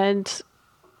 And,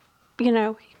 you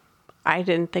know, I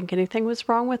didn't think anything was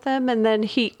wrong with him. And then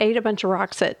he ate a bunch of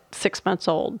rocks at 6 months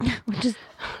old. Which is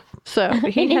So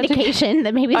he an had indication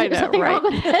that maybe there's something wrong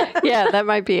with it. Yeah, that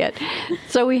might be it.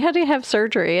 So we had to have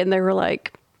surgery, and they were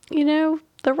like, you know,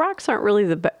 the rocks aren't really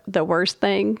the worst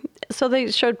thing. So they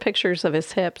showed pictures of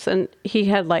his hips, and he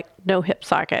had like no hip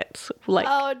sockets, like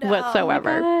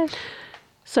whatsoever. Oh,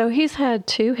 So he's had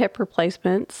 2 hip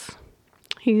replacements.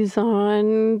 He's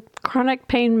on chronic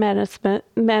pain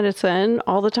medicine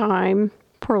all the time.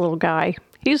 Poor little guy.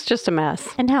 He's just a mess.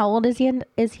 And how old is he?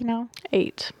 Is he now?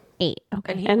 8. 8.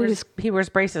 Okay. And he wears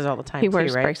braces all the time. He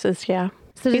wears right? braces, yeah.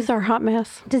 So He's our hot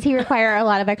mess. Does he require a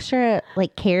lot of extra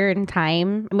like care and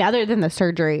time? I mean, other than the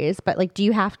surgeries, but like, do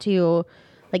you have to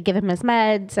like give him his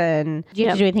meds, and do you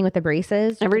have to do anything with the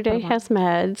braces? Every day has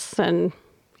meds, and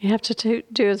you have to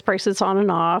do his braces on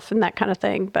and off and that kind of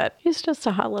thing. But he's just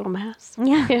a hot little mess.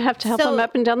 Yeah. You have to help him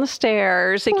up and down the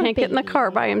stairs. He Poor can't get in the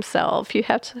car by himself. You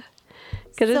have to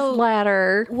get his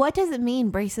ladder. What does it mean,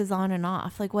 braces on and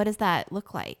off? Like, what does that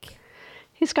look like?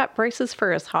 He's got braces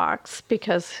for his hocks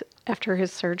because after his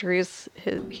surgeries,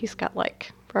 he's got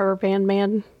like rubber band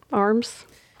man arms,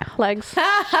 legs.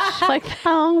 Like,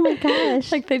 Oh my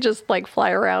gosh. like they just like fly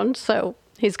around. So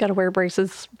he's got to wear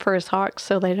braces for his hocks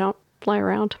so they don't fly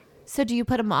around. So do you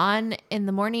put him on in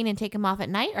the morning and take him off at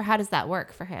night, or how does that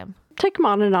work for him? Take him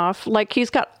on and off. Like he's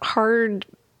got hard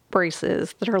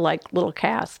braces that are like little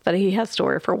casts that he has to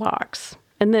wear for walks.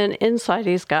 And then inside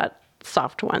he's got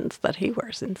soft ones that he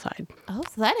wears inside. Oh,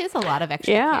 so that is a lot of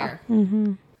extra Yeah.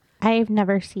 care. I've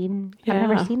never seen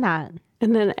that.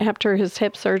 And then after his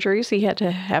hip surgeries, he had to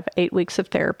have 8 weeks of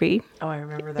therapy. Oh, I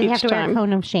remember that. You have to wear a time.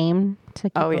 cone of shame to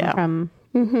keep him yeah. from.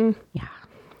 Yeah.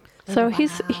 So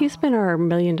he's been our $1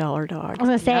 million dog. I was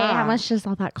gonna say, how much does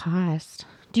all that cost?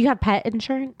 Do you have pet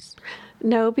insurance?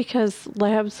 No, because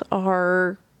labs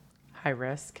are, High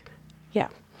risk. yeah.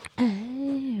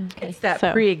 It's that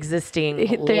So- pre-existing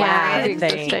They are lab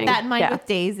pre-existing. thing. That in mind Yeah. with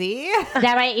Daisy.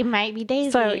 It might be Daisy.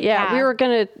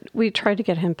 So we tried to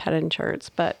get him pet insurance,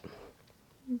 but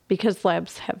because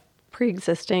labs have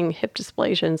pre-existing hip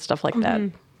dysplasia and stuff like that,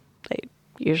 they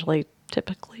usually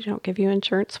typically don't give you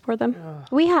insurance for them.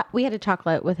 We had a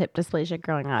chocolate with hip dysplasia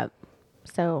growing up.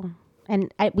 So,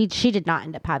 and she did not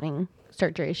end up having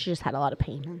surgery. She just had a lot of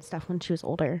pain and stuff when she was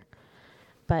older.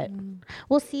 But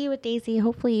we'll see with Daisy.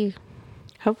 Hopefully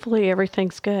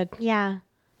Everything's good. yeah.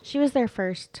 She was their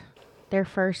first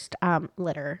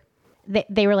litter.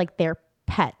 They were like their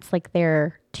pets, like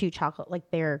their 2 chocolate, like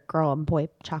their girl and boy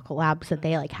chocolate labs that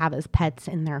they like have as pets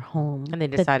in their home. And they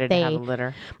decided to have a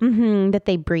litter. That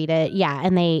they breed it. Yeah.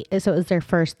 And so it was their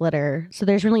first litter. So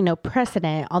there's really no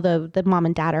precedent, although the mom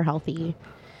and dad are healthy,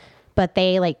 but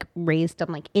they like raised them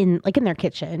like in their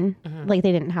kitchen. Like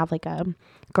they didn't have like a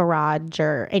garage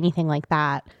or anything like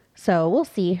that. So we'll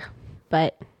see,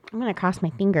 but I'm going to cross my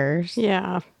fingers.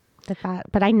 Yeah.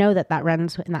 But I know that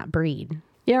runs in that breed.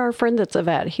 Yeah, our friend that's a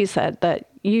vet, he said that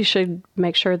you should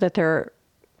make sure that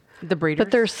The breeders.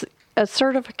 there's a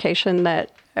certification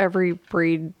that every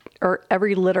breed or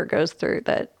every litter goes through,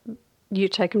 that you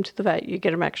take them to the vet, you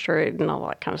get them x-rayed and all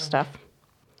that kind of stuff,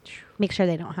 Make sure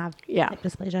they don't have hip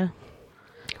dysplasia.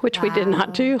 which we did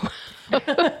not do.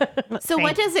 So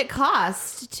what does it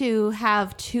cost to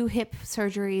have 2 hip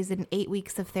surgeries and 8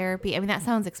 weeks of therapy? I mean, that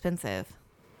sounds expensive.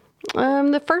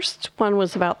 The first one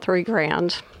was about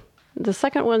 $3,000. The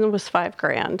second one was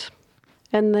 $5,000.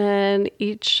 And then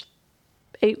each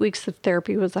 8 weeks of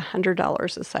therapy was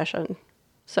 $100 a session.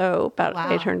 So about Wow.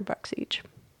 $800 each.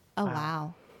 Oh,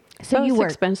 wow. So So you it's work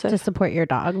expensive. to support your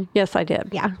dog. Yes, I did.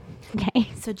 Yeah. Okay.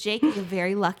 So Jake is a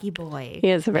very lucky boy. He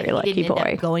is a very He lucky didn't end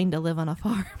boy. up going to live on a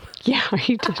farm. Yeah,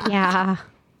 he did. Yeah.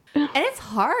 And it's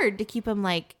hard to keep him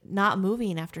like not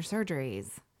moving after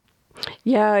surgeries.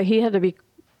 Yeah, he had to be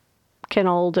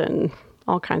kenneled and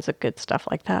all kinds of good stuff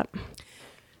like that.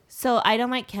 So I don't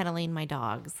like kenneling my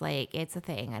dogs. Like, it's a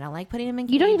thing. I don't like putting them in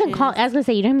cages. You don't even call, I was going to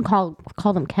say, you don't even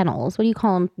call them kennels. What do you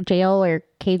call them? Jail or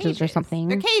cages or something?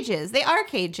 They're cages. They are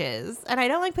cages. And I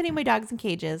don't like putting my dogs in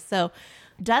cages. So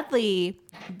Dudley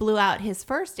blew out his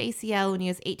first ACL when he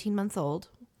was 18 months old.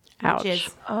 Ouch. Which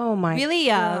is Oh my really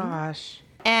young. gosh.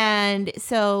 And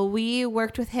so we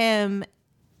worked with him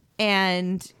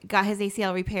and got his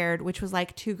ACL repaired, which was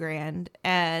like $2,000.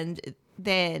 And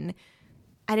then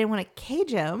I didn't want to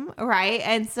cage him, right?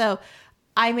 And so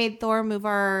I made Thor move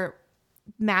our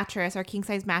mattress, our king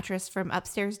size mattress, from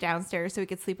upstairs downstairs so we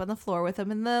could sleep on the floor with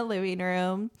him in the living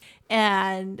room.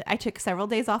 And I took several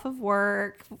days off of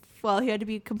work while he had to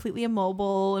be completely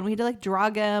immobile, and we had to like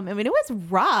drug him. I mean, it was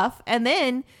rough. And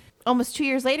then almost 2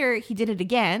 years later, he did it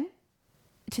again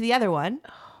to the other one.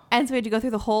 And so we had to go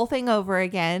through the whole thing over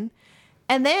again.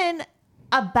 And then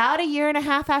about a year and a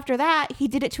half after that, he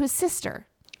did it to his sister.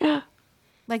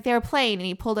 Like they were playing and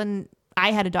he pulled in,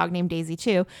 I had a dog named Daisy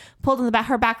too, pulled in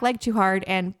her back leg too hard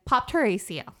and popped her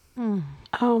ACL.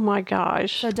 Oh my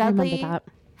gosh. So Dudley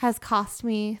has cost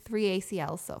me 3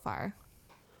 ACLs so far.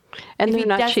 And if they're he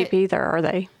not does cheap it- either, are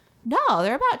they? No,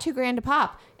 they're about $2,000 a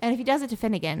pop. And if he does it to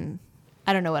Finnegan,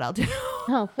 I don't know what I'll do.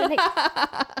 Oh,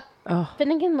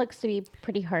 Finnegan looks to be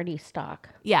pretty hardy stock.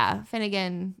 Yeah,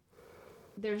 Finnegan,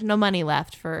 there's no money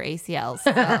left for ACLs.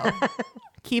 So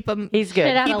keep him. He's good.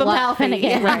 Shit out Keep of him luck, healthy.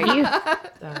 Finnegan, right? You.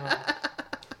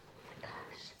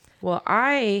 Well,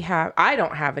 I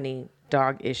don't have any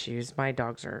dog issues. My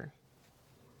dogs are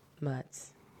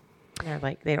mutts. They're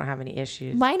like, they don't have any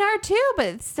issues. Mine are too,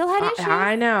 but still had issues.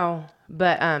 I know.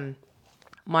 But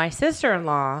my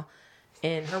sister-in-law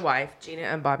and her wife, Gina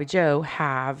and Bobby Joe,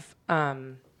 have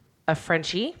a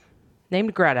Frenchie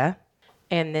named Greta.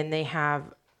 And then they have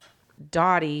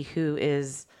Dottie, who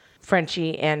is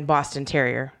Frenchie and Boston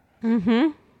Terrier. Mm-hmm.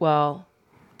 Well,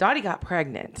 Dottie got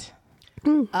pregnant.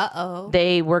 Uh-oh.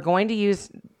 They were going to use,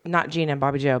 not Gina and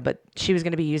Bobby Joe, but she was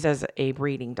going to be used as a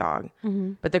breeding dog.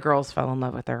 Mm-hmm. But the girls fell in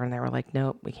love with her and they were like,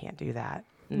 nope, we can't do that.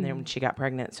 And then when she got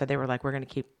pregnant, so they were like, we're going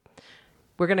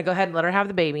to go ahead and let her have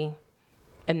the baby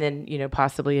and then,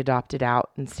 possibly adopt it out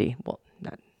and see. Well,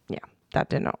 that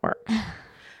did not work.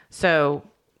 So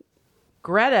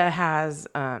Greta has,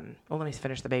 let me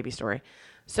finish the baby story.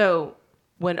 So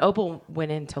when Opal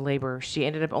went into labor, she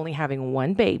ended up only having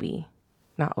one baby.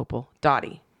 Not Opal,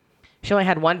 Dottie. She only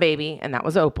had one baby, and that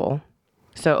was Opal.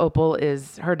 So Opal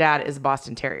her dad is a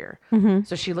Boston Terrier. Mm-hmm.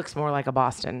 So she looks more like a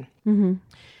Boston. Mm-hmm.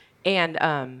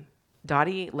 And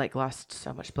Dottie lost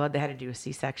so much blood. They had to do a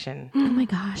C-section. Oh my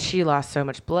gosh. She lost so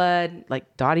much blood.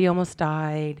 Dottie almost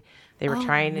died. They were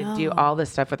trying to do all this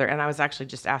stuff with her. And I was actually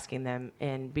just asking them,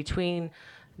 and between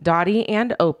Dottie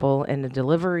and Opal and the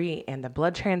delivery and the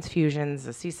blood transfusions,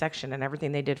 the C-section and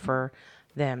everything they did for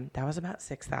them, that was about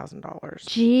 $6,000.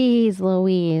 Jeez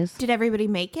Louise. Did everybody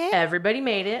make it? Everybody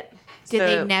made it. Did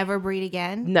they never breed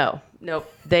again? No.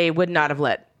 They would not have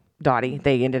let Dottie.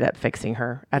 They ended up fixing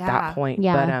her at that point.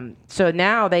 Yeah. But so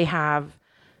now they have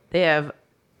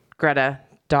Greta,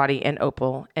 Dottie, and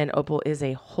Opal is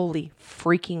a holy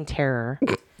freaking terror.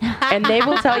 And they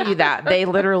will tell you that. They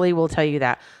literally will tell you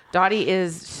that. Dottie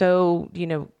is so,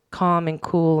 calm and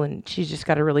cool, and she's just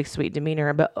got a really sweet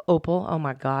demeanor. But Opal, oh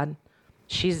my God,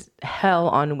 she's hell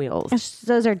on wheels.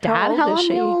 Those are dad old hell is on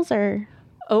she? wheels or?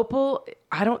 Opal,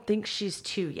 I don't think she's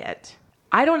 2 yet.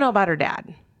 I don't know about her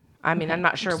dad. I mean, I'm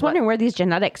not sure. Just wondering where these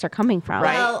genetics are coming from.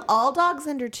 Right. Well, all dogs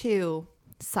under 2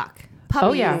 suck. Puppies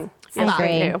Oh, yeah. suck. I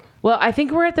agree. do. Well, I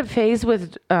think we're at the phase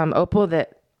with Opal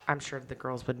that I'm sure the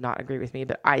girls would not agree with me,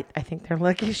 but I think they're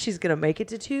lucky she's going to make it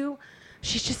to 2.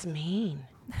 She's just mean.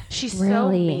 She's so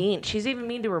Really? mean. She's even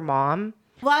mean to her mom.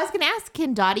 Well, I was going to ask,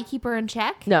 can Dottie keep her in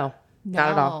check? No,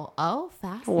 not at all. Oh,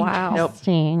 fast. Wow. Nope.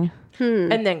 Interesting.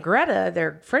 And then Greta,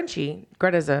 their Frenchie,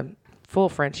 Greta's a full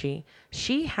Frenchie.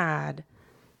 She had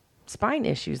spine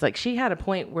issues. She had a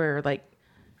point where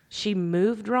she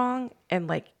moved wrong and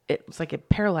it was it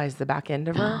paralyzed the back end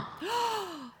of her.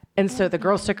 And so the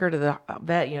girls took her to the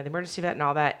vet, the emergency vet and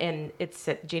all that. And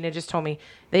Gina just told me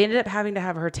they ended up having to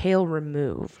have her tail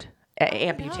removed,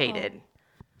 amputated.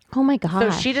 Oh my gosh.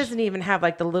 So she doesn't even have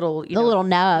the little, the little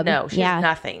nub. No, she yeah. has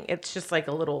nothing. It's just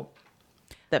a little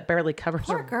that barely covers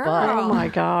Poor her girl. butt. Oh my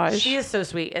gosh. She is so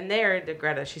sweet. And they're to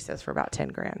Greta, she says, for about 10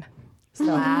 grand.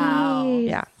 Wow.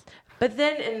 Yeah. But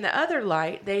then in the other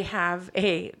light, they have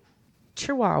a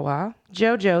Chihuahua,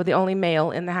 Jojo, the only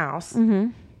male in the house,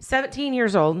 17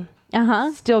 years old,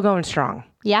 still going strong.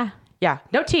 Yeah. Yeah.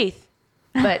 No teeth.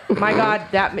 But my God,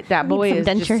 that boy some is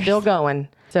just dentures. still going.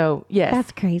 So yes,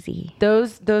 That's crazy.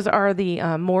 those are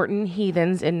the Morton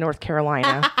Heathens in North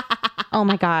Carolina. Oh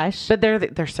my gosh. But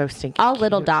they're so stinking All cute.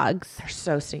 little dogs. They're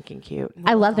so stinking cute.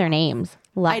 I love their names.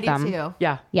 Love I do them. too.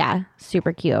 Yeah. Yeah.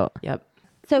 Super cute. Yep.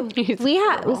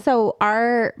 So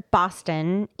our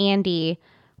Boston, Andy,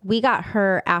 we got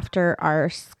her after our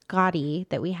Scotty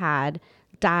that we had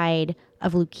died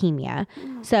of leukemia.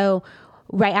 So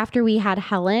right after we had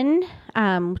Helen,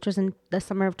 which was in the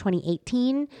summer of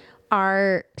 2018,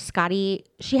 our Scotty,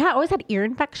 she had always had ear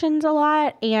infections a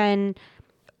lot. And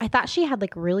I thought she had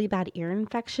really bad ear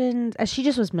infections. She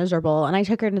just was miserable. And I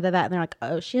took her to the vet and they're like,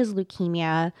 oh, she has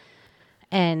leukemia.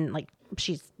 And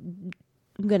she's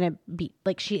gonna be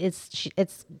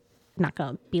it's not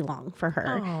gonna be long for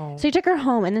her. So we took her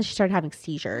home and then she started having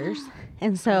seizures.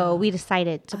 And so we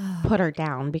decided to put her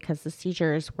down because the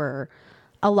seizures were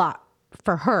a lot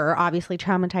for her, obviously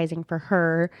traumatizing for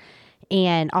her.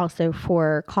 And also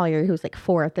for Collier, who was like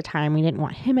 4 at the time. We didn't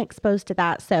want him exposed to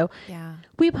that. So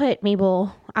we put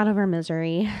Mabel out of her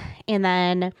misery. And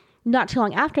then not too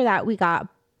long after that, we got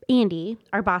Andy,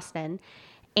 our Boston.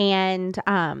 And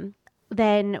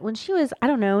then when she was, I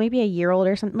don't know, maybe a year old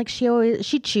or something, like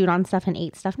she chewed on stuff and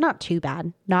ate stuff. Not too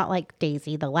bad. Not like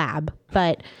Daisy, the lab.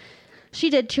 But she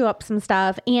did chew up some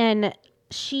stuff. And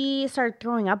she started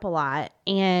throwing up a lot.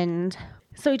 And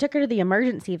so we took her to the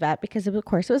emergency vet because, of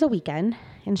course, it was a weekend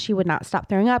and she would not stop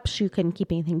throwing up. She couldn't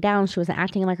keep anything down. She wasn't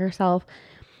acting like herself.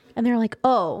 And they're like,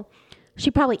 oh, she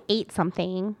probably ate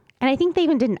something. And I think they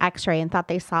even did an x-ray and thought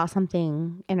they saw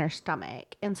something in her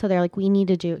stomach. And so they're like, we need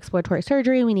to do exploratory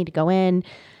surgery. We need to go in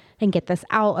and get this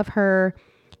out of her.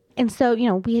 And so,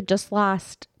 we had just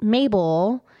lost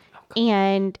Mabel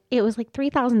and it was like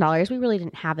 $3,000. We really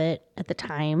didn't have it at the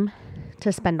time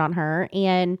to spend on her.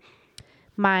 And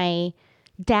my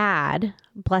dad,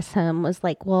 bless him, was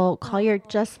like, well, Collier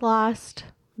just lost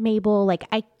Mabel. Like,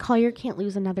 Collier can't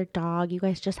lose another dog. You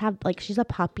guys just have, like, she's a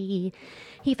puppy.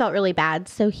 He felt really bad.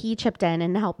 So he chipped in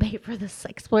and helped pay for this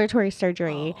exploratory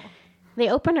surgery.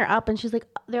 They opened her up and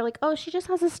they're like, oh, she just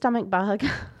has a stomach bug.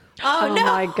 Oh, no.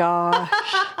 My gosh.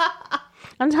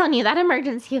 I'm telling you, that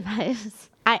emergency vet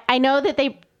I know that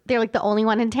they're like the only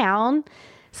one in town.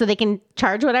 So they can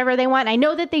charge whatever they want. I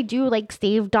know that they do like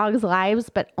save dogs' lives,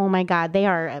 but oh my God, they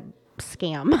are a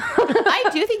scam. I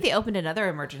do think they opened another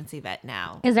emergency vet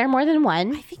now. Is there more than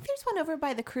one? I think there's one over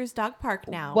by the Cruise Dog Park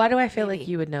now. Why do I feel like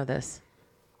you would know this?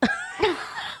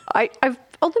 I've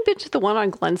only been to the one on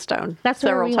Glenstone. That's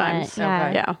where several we times. went, yeah.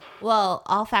 Okay. Yeah. Well,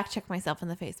 I'll fact check myself in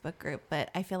the Facebook group, but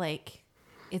I feel like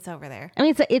it's over there. I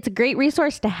mean, it's a great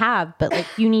resource to have, but like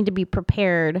you need to be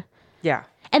prepared. Yeah.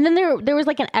 And then there was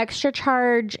like an extra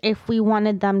charge if we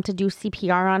wanted them to do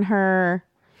CPR on her.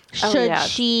 Should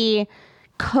she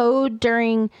code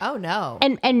during? Oh no.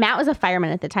 And Matt was a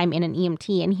fireman at the time and an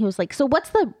EMT, and he was like, so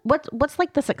what's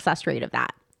like the success rate of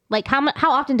that? Like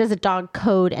how often does a dog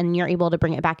code and you're able to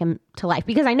bring it back into life?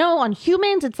 Because I know on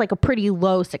humans it's like a pretty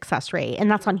low success rate, and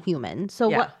that's on humans. So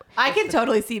what? I can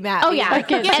totally see Matt. Oh yeah,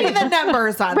 give me the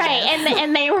numbers on right. this.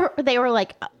 And they were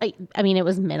like, I mean, it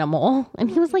was minimal, and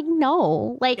he was like,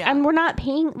 no, like, and we're not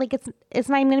paying. Like it's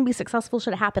not even going to be successful.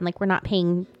 Should it happen? Like we're not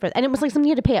paying for. And it was like something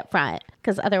you had to pay up front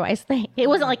because otherwise it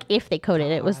wasn't like if they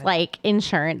coded it was like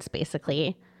insurance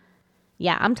basically.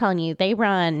 Yeah, I'm telling you, they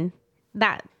run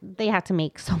that. They have to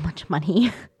make so much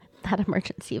money. That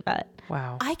emergency vet.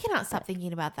 Wow. I cannot stop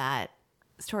thinking about that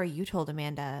story you told,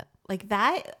 Amanda. Like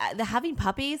that, the having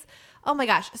puppies. Oh my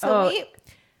gosh. So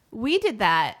we did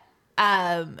that.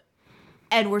 And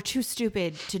we're too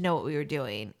stupid to know what we were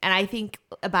doing. And I think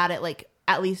about it like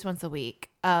at least once a week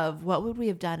of what would we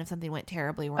have done if something went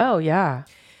terribly wrong. Oh yeah.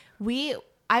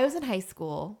 I was in high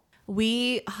school.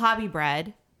 We hobby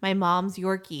bred my mom's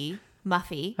Yorkie,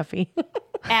 Muffy.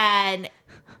 And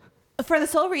for the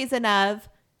sole reason of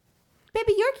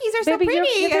baby Yorkies are so Baby pretty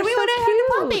Yorkies and are we so would have had cute.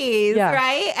 puppies, Yeah.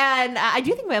 right? And I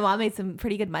do think my mom made some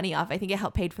pretty good money off. I think it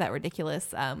helped paid for that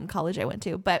ridiculous college I went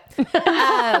to. But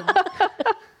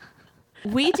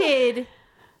we did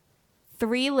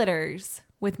 3 litters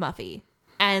with Muffy.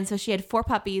 And so she had 4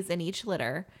 puppies in each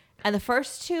litter. And the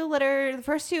first two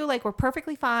like were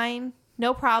perfectly fine,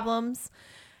 no problems.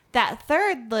 That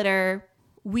 3rd litter,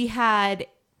 we had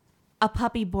a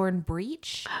puppy born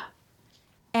breech,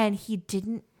 and he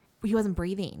wasn't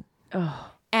breathing.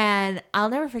 Oh. And I'll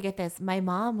never forget this. My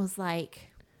mom was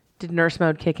like, Did nurse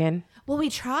mode kick in? well, we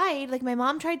tried. Like my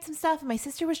mom tried some stuff and my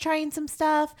sister was trying some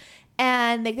stuff,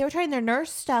 and they were trying their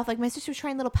nurse stuff. Like my sister was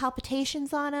trying little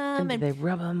palpitations on them, And did they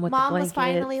rub them with mom the was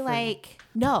finally blankets like,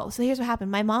 no. So here's what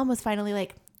happened. My mom was finally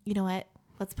like, you know what?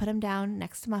 Let's put him down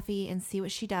next to Muffy and see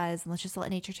what she does. And let's just let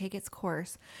nature take its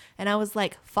course. And I was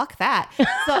like, fuck that. So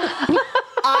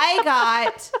I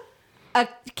got a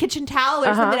kitchen towel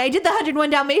or something. I did the 101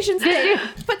 Dalmatians thing.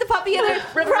 Put the puppy in there,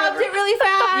 rubbed it really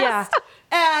fast. Yeah.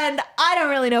 And I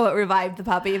don't really know what revived the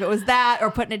puppy. If it was that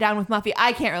or putting it down with Muffy,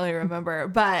 I can't really remember.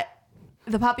 But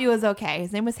the puppy was okay.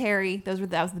 His name was Harry. That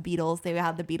was the Beatles. They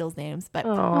had the Beatles names. But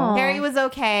Harry was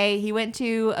okay. He went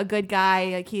to a good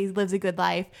guy. Like he lives a good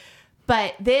life.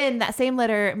 But then that same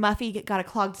litter, Muffy got a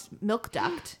clogged milk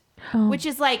duct, which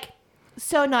is like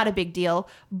so not a big deal.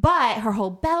 But her whole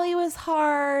belly was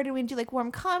hard, and we'd do like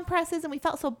warm compresses, and we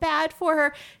felt so bad for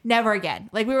her. Never again.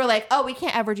 Like we were like, oh, we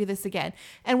can't ever do this again.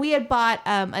 And we had bought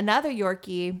another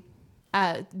Yorkie,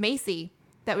 Macy,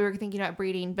 that we were thinking about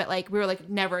breeding, but like we were like,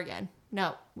 never again.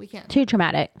 No, we can't. Too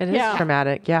traumatic. It is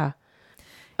traumatic. Yeah.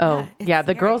 Oh yeah.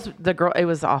 The scary. girl, it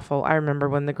was awful. I remember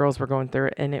when the girls were going through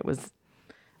it, and it was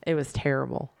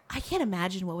terrible. I can't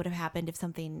imagine what would have happened if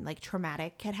something like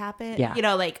traumatic had happened. Yeah. You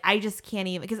know, like I just can't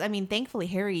even, because I mean, thankfully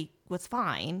Harry was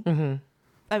fine. Mm-hmm.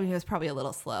 I mean, he was probably a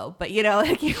little slow, but you know,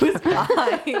 like he was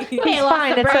fine. He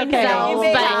lost the It's brain okay. cells, He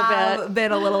may but have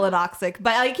been a little anoxic,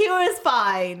 but like he was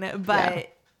fine. But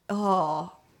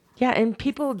Yeah, and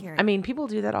people, Scary. I mean, people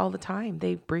do that all the time.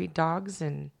 They breed dogs,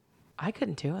 and I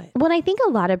couldn't do it. when I think a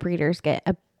lot of breeders get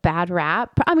a bad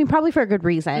rap, I mean, probably for a good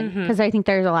reason, because I think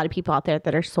there's a lot of people out there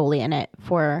that are solely in it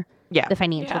for the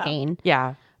financial gain.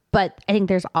 Yeah. But I think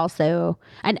there's also,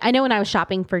 and I know when I was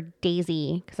shopping for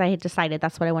Daisy, because I had decided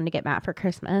that's what I wanted to get Matt for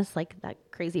Christmas, like that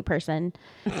crazy person.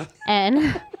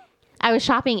 And I was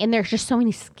shopping, and there's just so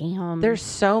many scams. There's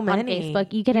so on many.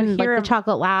 Facebook. You get in like hear the 'em-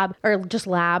 chocolate lab or just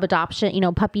lab adoption, you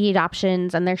know, puppy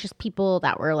adoptions. And there's just people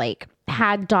that were like,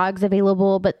 had dogs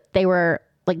available, but they were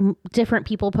like different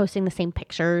people posting the same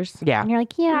pictures. Yeah. And you're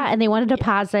like, yeah. And they want a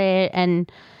deposit.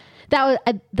 And that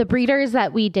was the breeders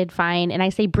that we did find. And I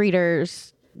say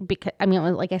breeders because, I mean,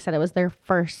 like I said, it was their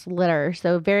first litter.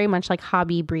 So very much like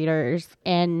hobby breeders.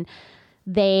 And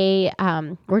they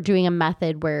were doing a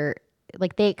method where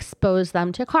like they exposed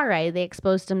them to a car ride. They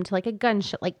exposed them to like a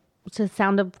gunshot, like to the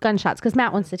sound of gunshots. Because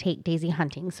Matt wants to take Daisy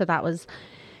hunting. So that was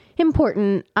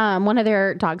important. One of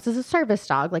their dogs is a service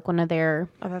dog, like one of their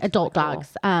that's adult really cool.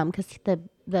 dogs. Because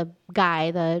the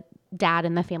guy, the dad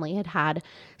in the family had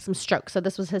some strokes. So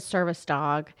this was his service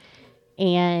dog.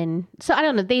 And so I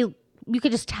don't know, you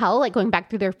could just tell, like going back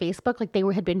through their Facebook, like they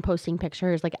had been posting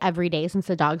pictures like every day since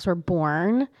the dogs were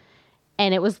born.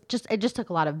 And it just took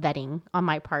a lot of vetting on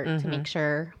my part to make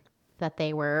sure that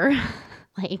they were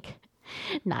like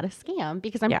not a scam,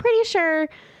 because I'm pretty sure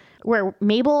where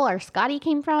Mabel or Scotty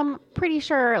came from, pretty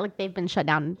sure like they've been shut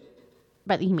down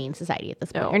by the Humane Society at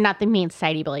this point. Or not the Humane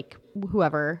Society, but like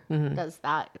whoever does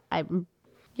that.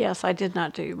 Yes, I did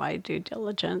not do my due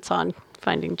diligence on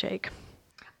finding Jake.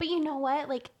 But you know what?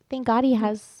 Like, thank God he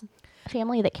has a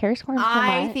family that cares for him so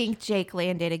I much. think Jake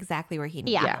landed exactly where he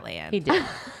needed to land. He did.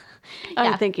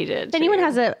 I think he did. If anyone too.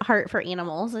 has a heart for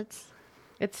animals, it's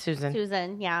It's Susan.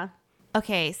 Susan. Yeah.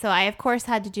 Okay, so I of course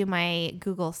had to do my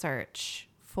Google search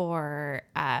for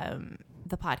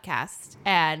the podcast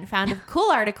and found a cool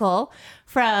article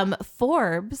from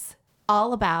Forbes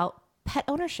all about pet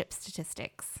ownership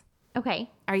statistics. Okay.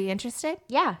 Are you interested?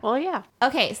 Yeah. Well, yeah.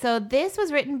 Okay, so this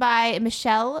was written by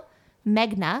Michelle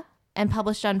Megna and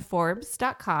published on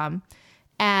Forbes.com.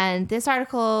 And this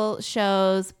article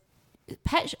shows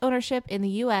pet ownership in the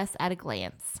U.S. at a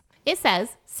glance. It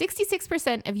says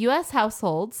 66% of U.S.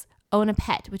 households own a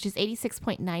pet, which is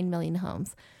 86.9 million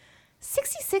homes.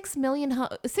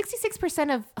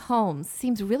 66% of homes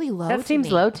seems really low. That seems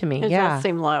me. low to me. It Yeah. does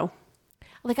seem low.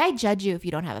 Like, I judge you if you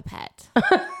don't have a pet.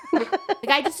 Like,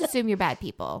 I just assume you're bad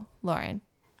people, Lauren.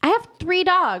 I have 3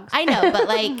 dogs. I know, but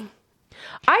like,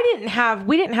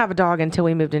 We didn't have a dog until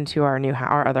we moved into our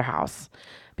our other house,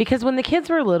 because when the kids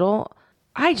were little,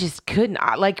 I just couldn't.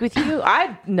 Like with you,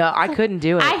 I couldn't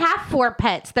do it. I have 4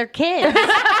 pets. They're kids.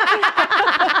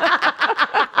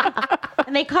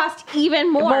 And they cost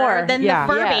even more than yeah.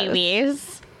 the fur Yes.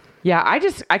 babies. Yeah,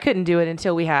 I couldn't do it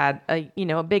until we had a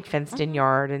big fenced in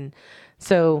yard, and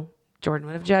so Jordan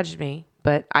would have judged me,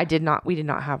 but we did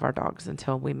not have our dogs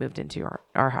until we moved into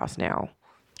our house now.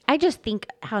 I just think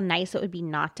how nice it would be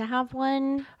not to have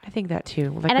one. I think that too.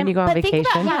 Like And when you go on but think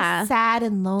vacation. about Yeah. how sad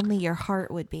and lonely your heart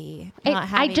would be. not I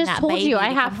having just that told baby you to I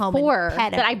come have home and 4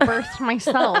 pet that I him. birthed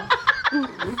myself.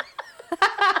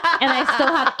 And I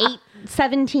still have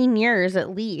 17 years at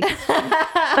least. So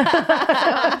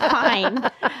I'm fine.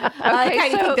 I like how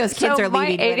you think those kids are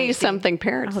my leaving you at 18. 80-something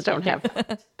parents don't have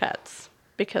pets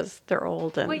because they're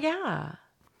old. And Well, yeah.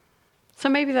 so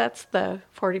maybe that's the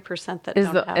 40% that Is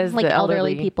don't the have. is Like the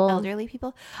elderly people. Elderly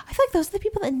people. I feel like those are the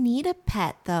people that need a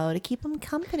pet, though, to keep them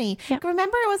company.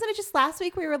 Remember, wasn't it just last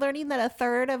week we were learning that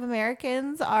 1/3 of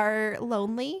Americans are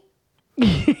lonely?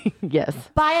 Yes.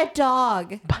 Buy a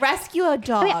dog. Rescue a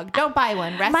dog. Don't buy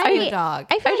one. Rescue a dog.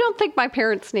 I don't think my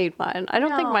parents need one. I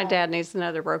don't think my No. dad needs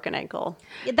another broken ankle.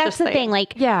 That's Just the saying. thing.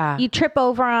 Like, Yeah. you trip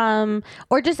over them,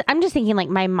 or I'm just thinking like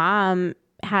my mom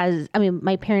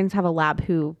my parents have a lab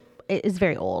who is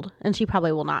very old, and she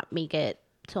probably will not make it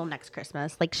till next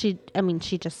Christmas. Like she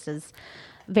just is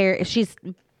she's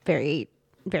very,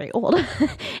 very old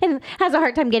and has a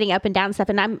hard time getting up and down stuff.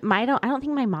 And I don't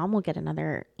think my mom will get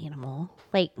another animal.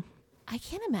 Like, I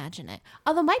can't imagine it.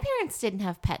 Although my parents didn't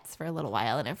have pets for a little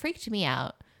while, and it freaked me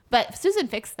out. But Susan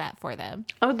fixed that for them.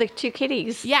 Oh, the 2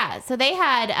 kitties. Yeah, so they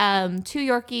had 2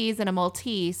 Yorkies and a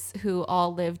Maltese who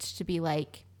all lived to be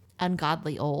like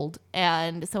ungodly old.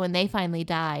 And so when they finally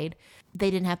died, they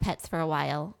didn't have pets for a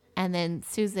while. And then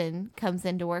Susan comes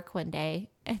into work one day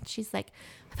and she's like,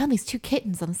 I found these 2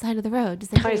 kittens on the side of the road.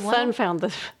 Does anybody My want son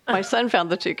them?" found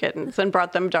the 2 kittens and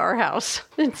brought them to our house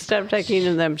instead of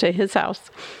taking them to his house.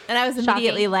 And I was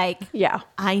immediately like, Yeah.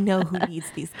 I know who needs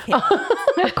these kittens.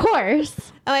 Of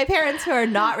course. And my parents, who are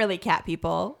not really cat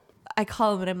people, I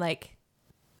call them and I'm like,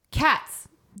 cats.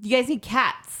 You guys need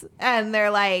cats. And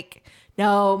they're like,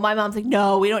 no. My mom's like,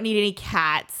 no, we don't need any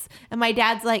cats. And my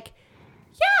dad's like,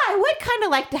 yeah, I would kind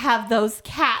of like to have those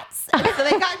cats. And so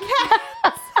they got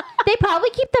cats. They probably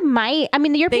keep the mice. I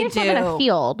mean, your They parents live in a do.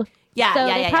 field. Yeah, so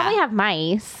yeah, they yeah, probably yeah. have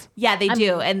mice. Yeah, they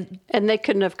do. And And they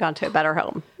couldn't have gone to a better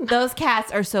home. those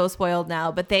cats are so spoiled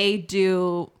now, but they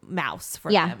do mouse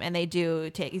for Yeah. them, and they do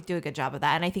a good job of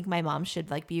that. And I think my mom should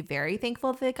like be very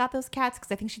thankful that they got those cats,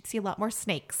 because I think she'd see a lot more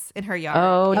snakes in her yard.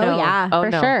 Oh, no. Oh, yeah, Oh, for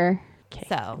no. sure.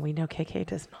 So, We know KK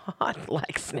does not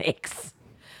like snakes.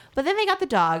 but then they got the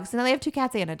dogs, and now they have 2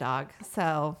 cats and a dog.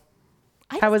 So,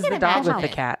 I How was just the can't dog with imagine the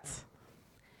it. cats?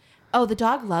 Oh, the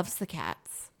dog loves the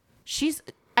cats.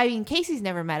 Casey's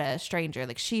never met a stranger.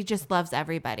 Like, she just loves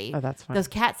everybody. Oh, that's fine. Those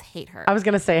cats hate her. I was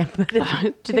going to say, do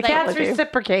the cats with you?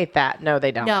 reciprocate that? No,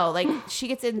 they don't. No, like she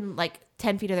gets in like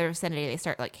 10 feet of their vicinity, they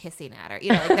start like hissing at her.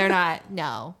 You know, like they're not,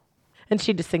 no. And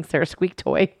she just thinks they're a squeak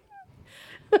toy.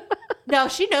 No,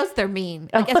 she knows they're mean.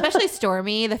 Like, especially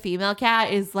Stormy, the female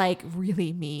cat, is like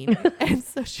really mean. And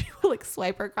so she will like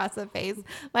swipe her across the face.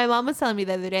 My mom was telling me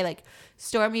the other day, like,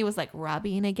 Stormy was like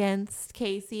rubbing against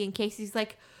Casey, and Casey's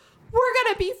like, we're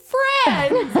gonna be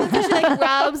friends. And so she like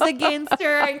rubs against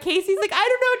her, and Casey's like, I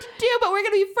don't know what to do, but we're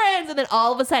gonna be friends. And then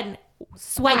all of a sudden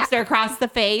swipes her across the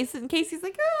face, and Casey's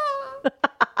like, oh.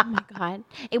 Oh my god!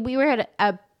 We were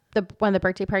at one of the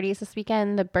birthday parties this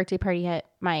weekend. The birthday party at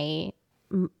my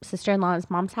sister-in-law's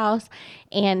mom's house,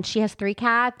 and she has 3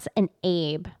 cats, and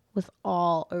Abe was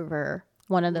all over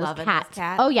one of those Loving this cats.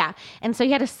 cat? Oh yeah, and so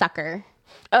he had a sucker,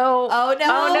 Oh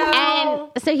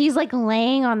no. and so he's like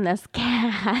laying on this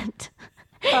cat,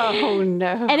 Oh,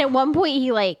 no. and at one point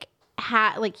he like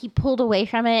had like he pulled away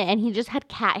from it, and he just had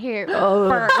cat hair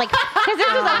fur, like because this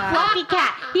was a fluffy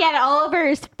cat. He had it all over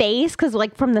his face because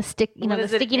like from the What the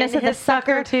is it, stickiness in of the his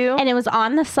sucker, sucker too? and it was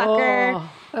on the sucker.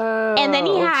 And then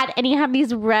he had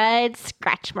these red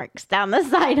scratch marks down the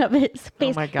side of his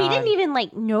face. my He God. didn't even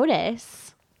like notice.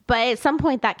 But at some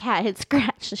point that cat had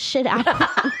scratched the shit out of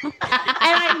him. And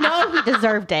I know he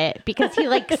deserved it because he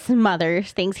like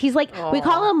smothers things. He's like, we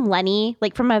call him Lenny,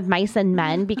 like from of Mice and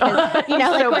Men, because you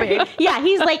know, like So big. yeah,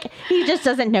 he's like he just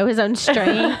doesn't know his own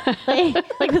strength.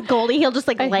 Like with Goldie, he'll just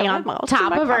like lay have on a mouse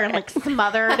top in my of her and like pocket.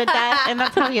 smother her to death. And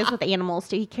that's how he is with animals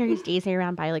too. He carries Daisy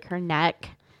around by like her neck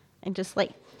and just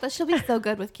like But she'll be so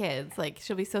good with kids. Like,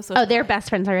 she'll be so oh, they're best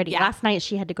friends already. Yeah. Last night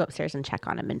she had to go upstairs and check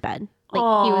on him in bed.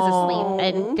 Like he was asleep,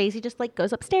 and Daisy just like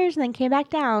goes upstairs and then came back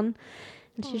down,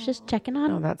 and she's just checking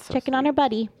on that's so checking on her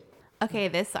buddy. Okay,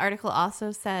 this article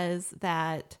also says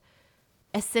that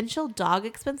essential dog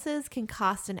expenses can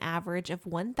cost an average of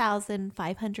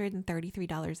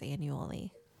 $1,533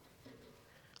 annually.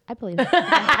 I believe it.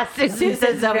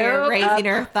 Susan's over here raising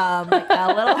her thumb like a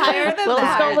little higher than Let's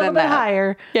that. go a little bit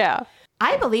higher. Yeah.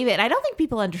 I believe it. I don't think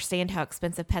people understand how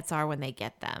expensive pets are when they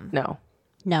get them. No.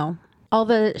 No, all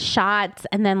the shots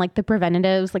and then like the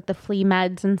preventatives, like the flea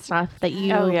meds and stuff that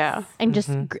you. Oh, yeah. And just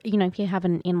you know, if you have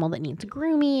an animal that needs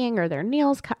grooming or their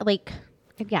nails cut, like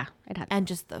yeah, it has. And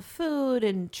just the food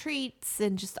and treats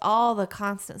and just all the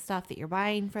constant stuff that you're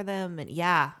buying for them. And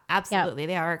yeah, absolutely.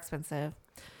 They are expensive.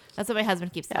 That's what my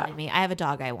husband keeps telling me. I have a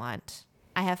dog I want.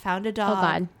 I have found a dog Oh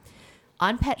God.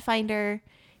 on Pet Finder.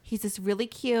 He's this really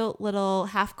cute little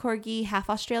half corgi, half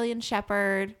Australian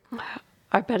shepherd.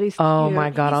 I bet he's Oh cute. my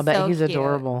God. I'll bet so he's cute.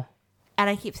 adorable. And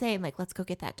I keep saying, like, let's go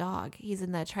get that dog. He's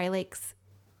in the Tri-Lakes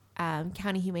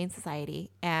County Humane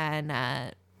Society. And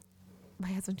my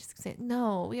husband just keeps saying,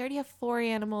 no, we already have 4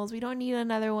 animals. We don't need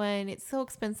another one. It's so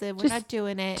expensive. We're Just not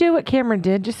doing it. Do what Cameron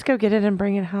did. Just go get it and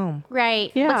bring it home.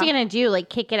 Right. Yeah. What's he gonna do? Like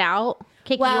kick it out?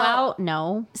 Kick you Well- out?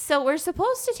 No. So we're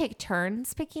supposed to take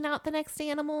turns picking out the next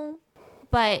animal,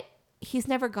 but he's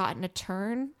never gotten a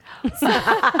turn.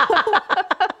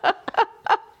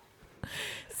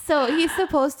 So he's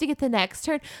supposed to get the next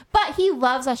turn, but he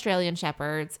loves Australian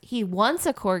Shepherds. He wants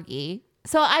a corgi.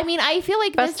 So, I mean, I feel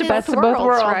like Best this of is both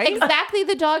worlds, right? exactly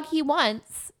the dog he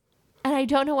wants. And I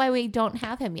don't know why we don't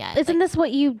have him yet. Isn't this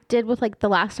what you did with like the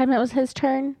last time it was his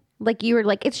turn? Like you were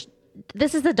like,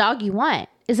 this is the dog you want.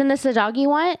 Isn't this the dog you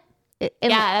want? Yeah,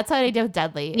 that's what I did with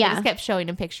Dudley. Yeah. I just kept showing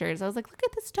him pictures. I was like, look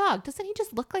at this dog. Doesn't he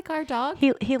just look like our dog?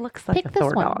 He looks like Pick a this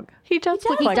Thor one. dog. He does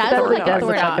look He like does a look like a does Thor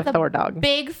look dog. like a Thor dog.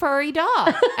 Big furry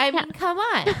dog. I mean, come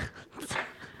on.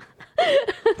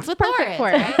 That's what Thor perfect is, for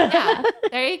it. right? Yeah.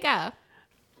 There you go.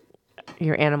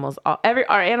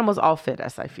 Our animals all fit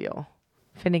us, I feel.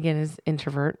 Finnegan is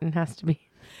introvert and has to be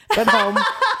at home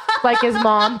like his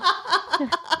mom.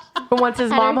 But wants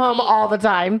his mom home all the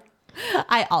time.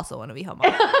 I also want to be home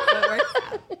all the time. So it works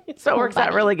out. So it works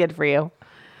out really good for you.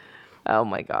 Oh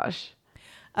my gosh.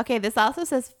 Okay, this also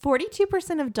says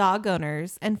 42% of dog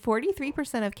owners and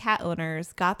 43% of cat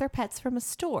owners got their pets from a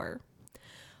store,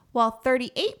 while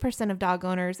 38% of dog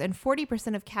owners and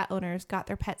 40% of cat owners got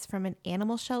their pets from an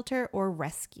animal shelter or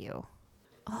rescue.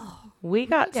 We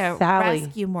got To Sally.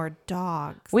 rescue more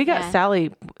dogs. We got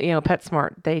Sally,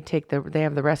 PetSmart. They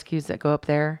have the rescues that go up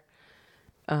there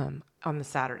on the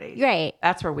Saturdays. Right.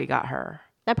 That's where we got her.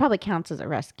 That probably counts as a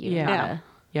rescue. Yeah.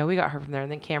 Yeah, we got her from there.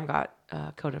 And then Cam got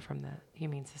Coda from the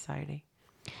Humane Society.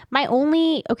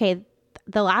 The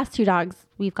last 2 dogs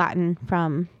we've gotten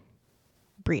from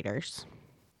breeders.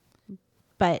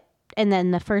 And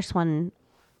then the first one,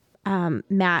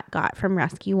 Matt got from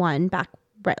Rescue One back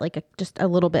just a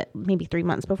little bit, maybe 3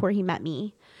 months before he met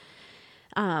me.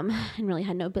 And really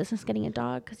had no business getting a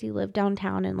dog because he lived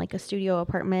downtown in like a studio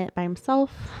apartment by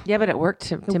himself. Yeah, but it worked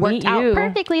to It meet worked out you.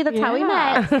 perfectly. That's how we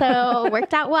met. So it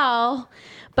worked out well.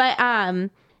 But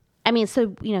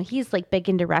he's like big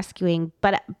into rescuing.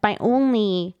 But my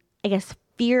only, I guess,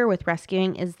 fear with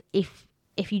rescuing is if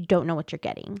you don't know what you're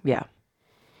getting. Yeah.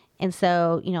 And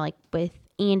so, like with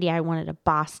Andy, I wanted a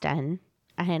Boston.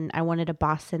 And I wanted a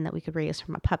Boston that we could raise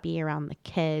from a puppy around the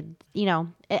kid.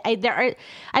 I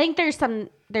think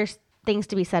there's things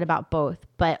to be said about both,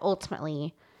 but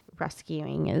ultimately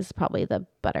rescuing is probably the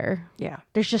better. Yeah.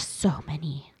 There's just so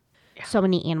many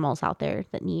animals out there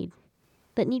that need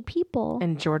people.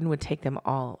 And Jordan would take them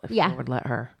all if Yeah. you would let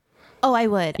her. Oh, I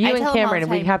would. You I and tell him all the Cameron,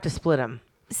 we'd time. have to split them.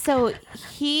 So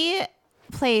he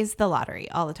plays the lottery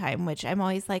all the time, which I'm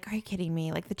always like, are you kidding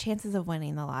me? Like the chances of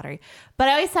winning the lottery. But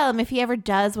I always tell him if he ever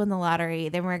does win the lottery,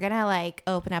 then we're going to like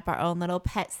open up our own little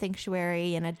pet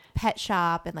sanctuary and a pet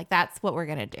shop. And like, that's what we're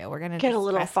going to do. We're going to Get a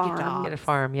little rescue farm. dogs. Get a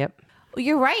farm. Yep.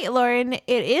 You're right, Lauren. It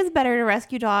is better to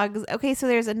rescue dogs. Okay, so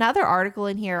there's another article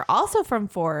in here, also from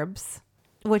Forbes,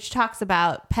 which talks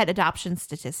about pet adoption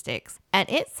statistics. And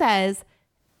it says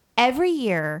every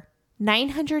year,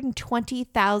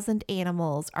 920,000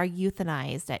 animals are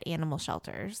euthanized at animal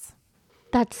shelters.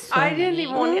 That's so I didn't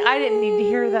need to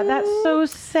hear that. That's so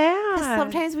sad.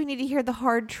 Sometimes we need to hear the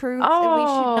hard truth, and we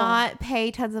should not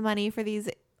pay tons of money for these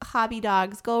hobby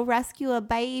dogs. Go rescue a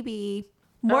baby.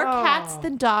 More cats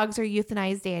than dogs are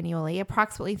euthanized annually.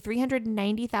 Approximately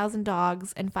 390,000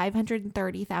 dogs and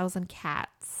 530,000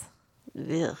 cats.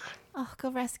 Ugh. Oh, go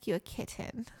rescue a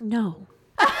kitten. No.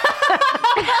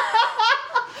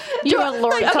 You and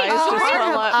Lauren's eyes just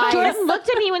swell up. Jordan looked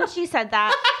at me when she said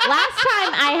that. Last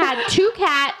time I had 2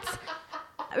 cats.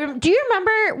 Do you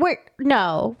remember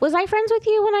was I friends with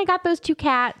you when I got those 2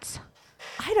 cats?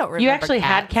 I don't remember. You actually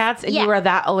had cats and Yeah. you were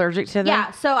that allergic to them?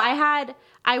 Yeah. So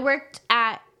I worked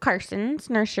at Carson's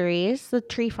Nurseries, the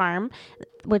tree farm,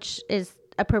 which is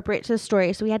appropriate to the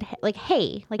story. So we had like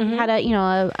hay, like we had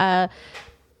a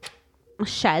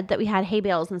shed that we had hay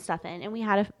bales and stuff in, and we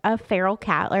had a feral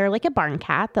cat, or like a barn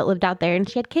cat, that lived out there, and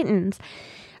she had kittens.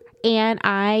 And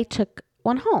I took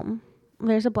one home.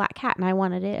 There's a black cat, and I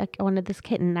wanted it. I wanted this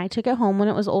kitten. I took it home when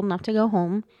it was old enough to go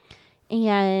home.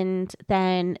 And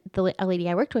then a lady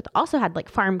I worked with also had like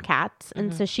farm cats,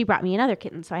 and so she brought me another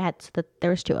kitten. So there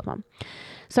was 2 of them.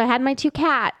 So I had my 2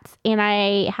 cats, and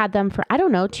I had them for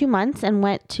 2 months, and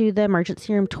went to the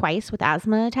emergency room twice with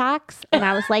asthma attacks. And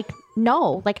I was like,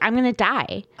 no, like I'm gonna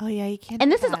die. Oh yeah, you can't.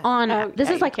 And do this is that. on you on can't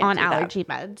do that. allergy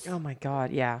meds. Oh my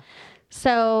God. Yeah.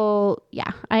 So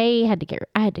yeah, I had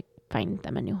to find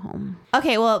them a new home.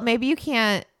 Okay, well maybe you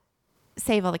can't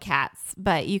save all the cats,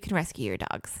 but you can rescue your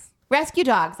dogs. Rescue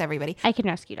dogs, everybody. I can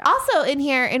rescue dogs. Also in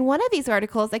here, in one of these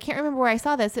articles, I can't remember where I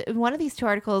saw this. In one of these 2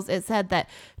 articles, it said that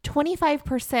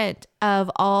 25%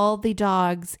 of all the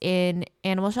dogs in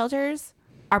animal shelters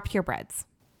are purebreds.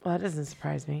 Well, that doesn't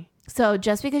surprise me. So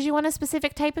just because you want a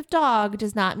specific type of dog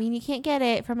does not mean you can't get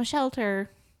it from a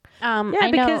shelter. I know,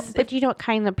 because but you know what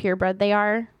kind of purebred they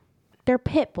are? They're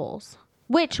pit bulls,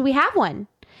 which we have one.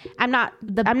 I'm not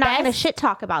going to best shit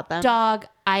talk about them. Dog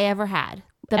I ever had.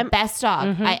 The best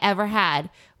dog I ever had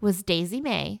was Daisy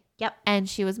May. Yep. And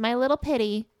she was my little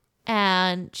pitty.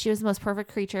 And she was the most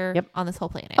perfect creature on this whole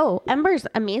planet. Oh, Ember's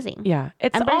amazing. Yeah.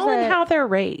 It's Ember's all in how they're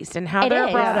raised and how It they're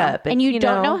is. brought up. And you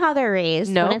don't know know how they're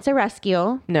raised No. when it's a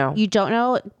rescue. No. You don't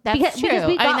know. That's true. Because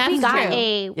we I mean, got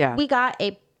that's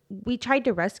true. we tried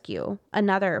to rescue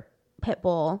another pit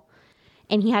bull,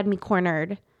 and he had me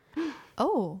cornered.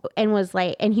 Oh. And was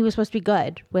like, and he was supposed to be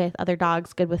good with other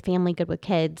dogs, good with family, good with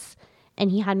kids. And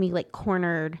he had me like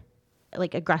cornered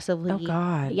like aggressively. Oh,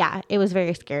 God. Yeah, it was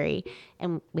very scary,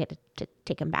 and we had to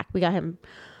take him back. We got him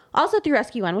also through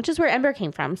Rescue One, which is where Ember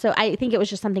came from. So I think it was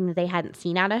just something that they hadn't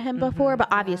seen out of him before, but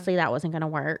obviously that wasn't going to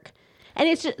work. And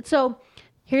it's just so.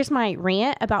 Here's my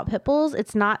rant about pit bulls.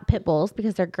 It's not pit bulls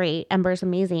because they're great. Ember's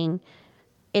amazing.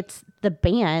 It's the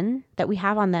ban that we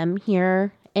have on them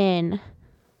here in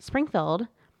Springfield.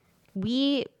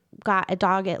 We got a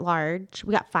dog at large.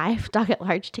 We got 5 dog at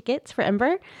large tickets for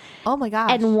Ember. Oh my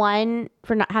gosh. And 1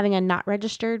 for not having a not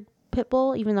registered pit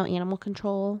bull, even though animal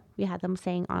control, we had them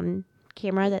saying on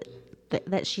camera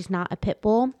that she's not a pit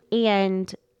bull.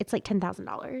 And it's like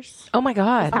 $10,000. Oh my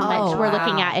God. How much we're wow.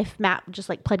 looking at if Matt just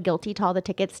like pled guilty to all the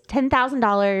tickets.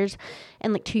 $10,000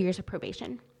 and like 2 years of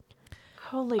probation.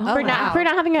 Holy Oh, For wow.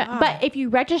 not having a, but if you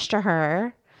register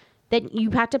her, then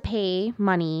you have to pay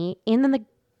money, and then the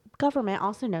government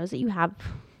also knows that you have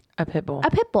A pit bull. a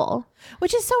pit bull.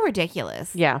 Which is so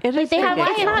ridiculous. Yeah. It Like is they have, it's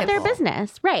ridiculous. not their Pit bull.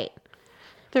 business, right?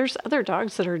 There's other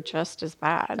dogs that are just as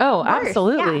bad. Oh, Worse,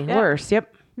 absolutely. yeah. Worse.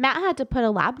 Yep. Matt had to put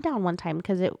a lab down one time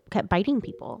because it kept biting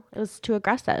people. It was too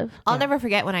aggressive. I'll never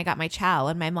forget when I got my chow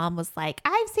and my mom was like,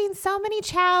 I've seen so many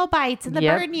chow bites in the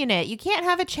Yep. burn unit. You can't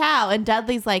have a chow. And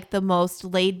Dudley's like the most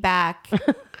laid back,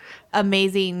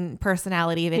 amazing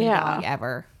personality of any Yeah. dog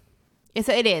ever.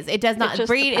 So it is. It does not just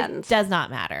breed. It depends. does not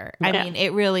matter. I Yeah. mean,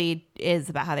 it really is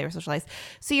about how they were socialized.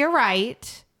 So you're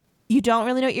right. You don't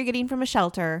really know what you're getting from a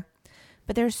shelter,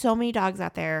 but there's so many dogs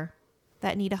out there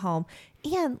that need a home.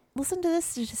 And listen to this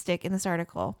statistic in this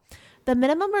article. The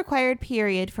minimum required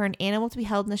period for an animal to be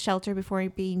held in a shelter before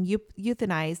being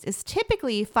euthanized is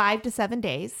typically 5 to 7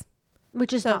 days,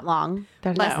 Which is not long.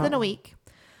 less than a week,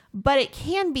 but it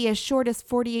can be as short as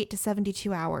 48 to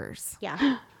 72 hours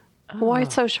Yeah. Why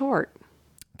it's so short?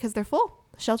 because they're full.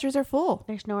 Shelters are full.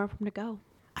 There's nowhere for them to go.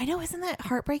 I know. Isn't that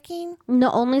heartbreaking?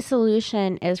 The only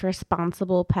solution is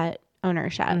responsible pet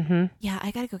ownership. Yeah,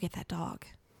 I got to go get that dog.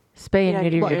 Spay and Yeah,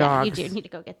 neuter Well, your yeah, dogs. you do need to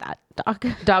go get that dog.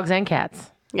 Dogs and cats.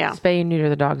 Yeah. Spay and neuter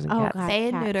the dogs and cats. Spay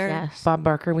and cats, neuter. Yes. Bob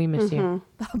Barker, we miss you.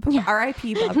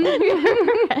 R.I.P. Bob.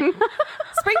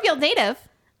 Springfield native.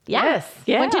 Yeah. Yes.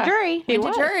 Yeah. Went to jury. He Went to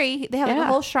was. jury. They have like a Yeah.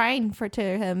 whole shrine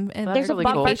to him. And There's a really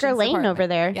Bob cool. Barker Lane Department. over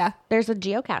there. Yeah. There's a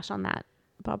geocache on that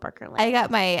Bob Barker Lane. I got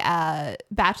my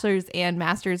bachelor's and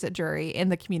master's at jury in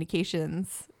the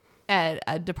communications at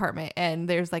a department, and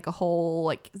there's like a whole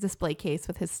like display case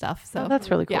with his stuff. So Oh,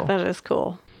 that's really cool. Yeah. That is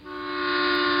cool.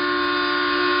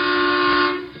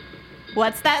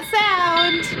 What's that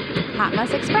sound? Hot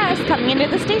Mess Express coming into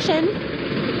the station.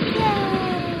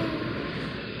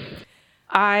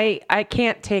 I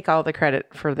can't take all the credit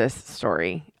for this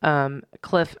story.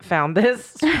 Cliff found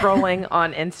this scrolling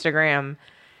on Instagram,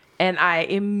 and I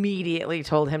immediately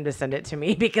told him to send it to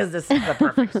me because this is the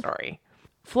perfect story.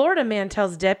 Florida man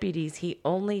tells deputies he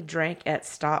only drank at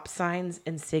stop signs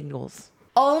and signals.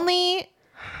 Only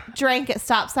drank at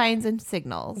stop signs and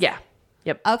signals. Yeah.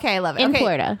 Yep. Okay, I love it. In Okay.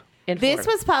 Florida. In This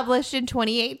Florida. was published in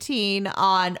 2018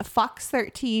 on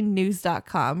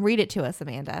Fox13News.com. Read it to us,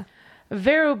 Amanda.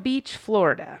 Vero Beach,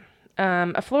 Florida.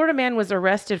 A Florida man was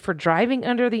arrested for driving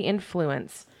under the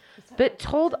influence, but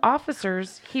told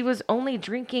officers he was only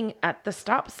drinking at the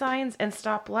stop signs and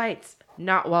stop lights,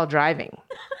 not while driving.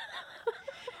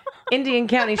 Indian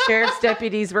County Sheriff's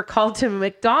deputies were called to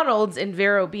McDonald's in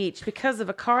Vero Beach because of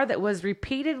a car that was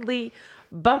repeatedly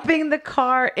bumping the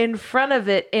car in front of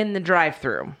it in the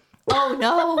drive-thru. Oh,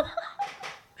 no.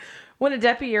 When a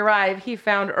deputy arrived, he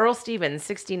found Earl Stevens,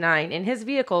 69, in his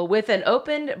vehicle with an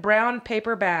opened brown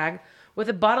paper bag with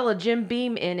a bottle of Jim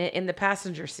Beam in it in the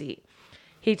passenger seat.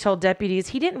 He told deputies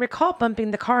he didn't recall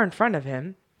bumping the car in front of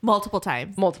him Multiple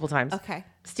times. multiple times. Okay.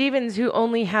 Stevens, who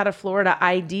only had a Florida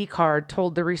ID card,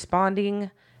 told the responding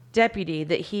deputy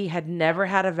that he had never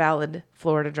had a valid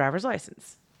Florida driver's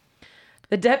license.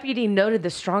 The deputy noted the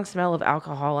strong smell of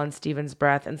alcohol on Stevens'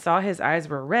 breath and saw his eyes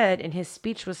were red and his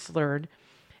speech was slurred,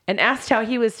 and asked how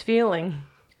he was feeling.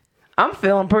 I'm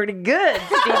feeling pretty good,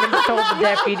 Stevens told the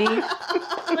deputy,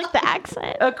 I like the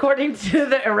accent. according to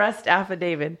the arrest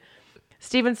affidavit.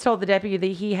 Stevens told the deputy that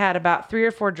he had about 3 or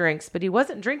 4 drinks, but he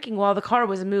wasn't drinking while the car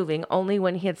was moving, only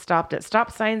when he had stopped at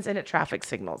stop signs and at traffic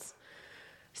signals.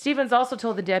 Stevens also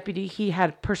told the deputy he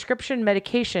had prescription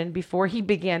medication before he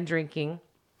began drinking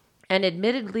and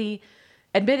admitted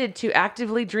to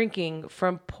actively drinking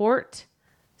from Port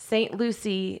St.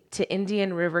 Lucie to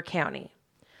Indian River County.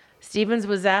 Stevens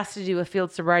was asked to do a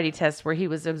field sobriety test where he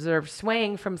was observed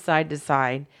swaying from side to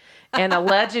side and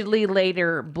allegedly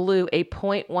later blew a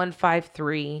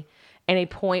 .153 and a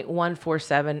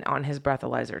 .147 on his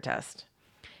breathalyzer test.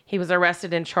 He was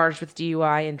arrested and charged with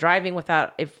DUI and driving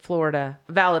without a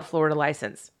valid Florida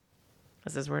license.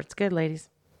 This is where it's good, ladies.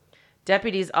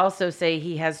 Deputies also say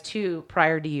he has 2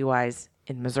 prior DUIs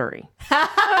in Missouri.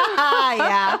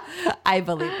 Yeah, I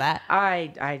believe that.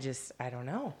 I don't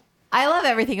know. I love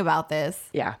everything about this.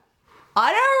 Yeah.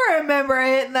 I don't remember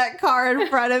hitting that car in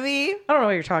front of me. I don't know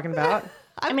what you're talking about.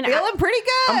 I'm feeling pretty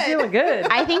good. I'm feeling good.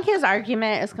 I think his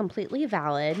argument is completely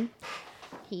valid.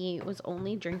 He was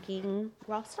only drinking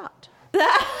while stopped.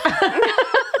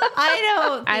 I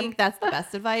don't think that's the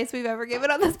best advice we've ever given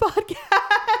on this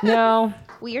podcast. No.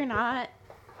 We are not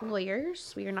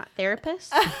lawyers. We are not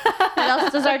therapists. What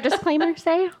else does our disclaimer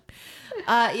say?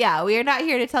 Yeah, we are not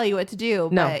here to tell you what to do.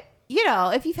 No. But, you know,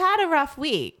 if you've had a rough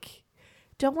week,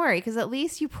 don't worry, because at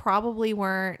least you probably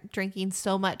weren't drinking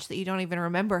so much that you don't even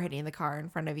remember hitting the car in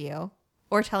front of you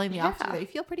or telling the officer that you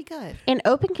feel pretty good. And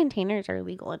open containers are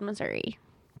legal in Missouri.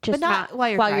 Just But not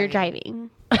while you're driving.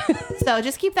 So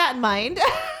just keep that in mind.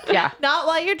 Yeah. Not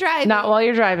while you're driving. Not while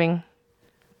you're driving.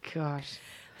 Gosh.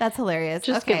 That's hilarious.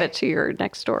 Just Okay. give it to your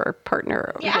next door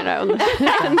partner, you know, in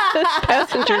the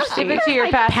passenger Give seat. it to your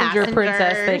passenger princess.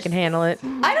 They passengers. can handle it.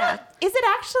 I don't. Is it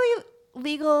actually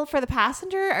legal for the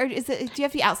passenger, or is it? Do you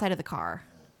have to be outside of the car?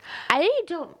 I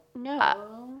don't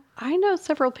know. I know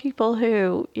several people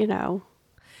who, you know,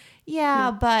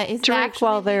 Yeah, but is it drink actually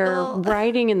while they're legal?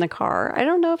 riding in the car. I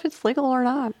don't know if it's legal or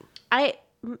not. Matt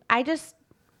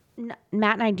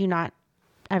and I do not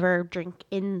ever drink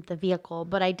in the vehicle,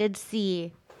 but I did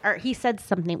see, or he said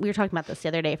something. We were talking about this the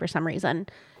other day for some reason.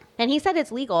 And he said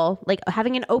it's legal. Like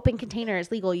having an open container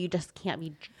is legal. You just can't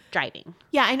be driving.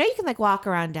 Yeah, I know you can like walk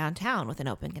around downtown with an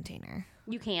open container.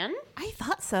 You can? I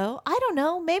thought so. I don't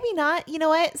know. Maybe not. You know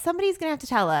what? Somebody's going to have to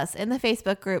tell us in the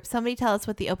Facebook group. Somebody tell us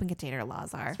what the open container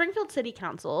laws are. Springfield City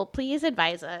Council, please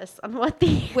advise us on what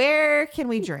the... Where can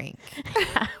we drink?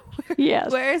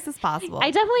 Yes. Where is this possible?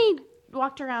 I definitely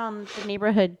walked around the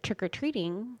neighborhood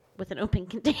trick-or-treating with an open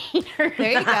container.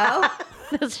 There you go.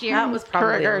 This year. That was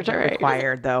probably Trick-or-treat.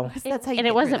 required, though. That's how you And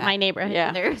get it wasn't through my that. neighborhood Yeah.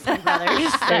 either. It was my brother's. There you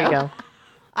so- go.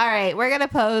 All right. We're going to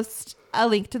post a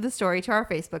link to the story to our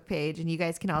Facebook page, and you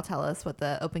guys can all tell us what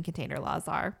the open container laws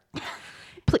are.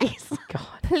 Please. God.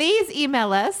 Please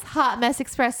email us Hot Mess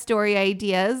Express story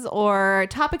ideas or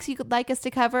topics you would like us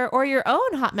to cover or your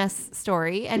own hot mess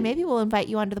story, and maybe we'll invite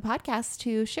you onto the podcast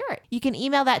to share it. You can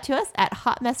email that to us at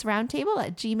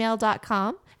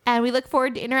hotmessroundtable@gmail.com. And we look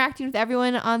forward to interacting with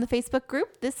everyone on the Facebook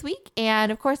group this week.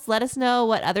 And of course, let us know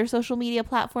what other social media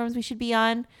platforms we should be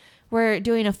on. We're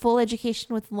doing a full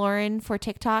education with Lauren for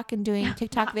TikTok and doing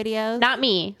TikTok videos. Not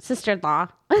me, sister-in-law.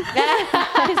 Is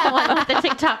the one with the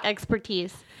TikTok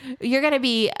expertise. You're going to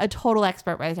be a total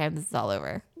expert by the time this is all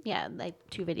over. Yeah, like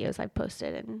 2 videos I've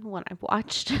posted and 1 I've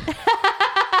watched.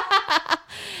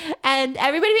 And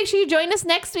everybody make sure you join us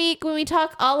next week when we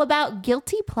talk all about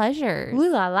guilty pleasures. Ooh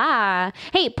la la.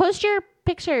 Hey, post your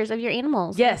pictures of your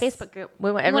animals Yes. in the Facebook group.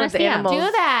 We want wanna everyone's see 'em. animals. Do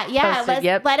that. Yeah. Posted,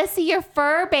 yep. Let us see your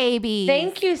fur baby.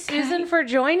 Thank you, Susan, for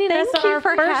joining us Thank on you our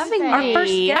for first, having our me.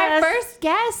 first guest. Our first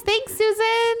guest. Thanks,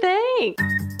 Susan.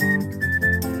 Thanks.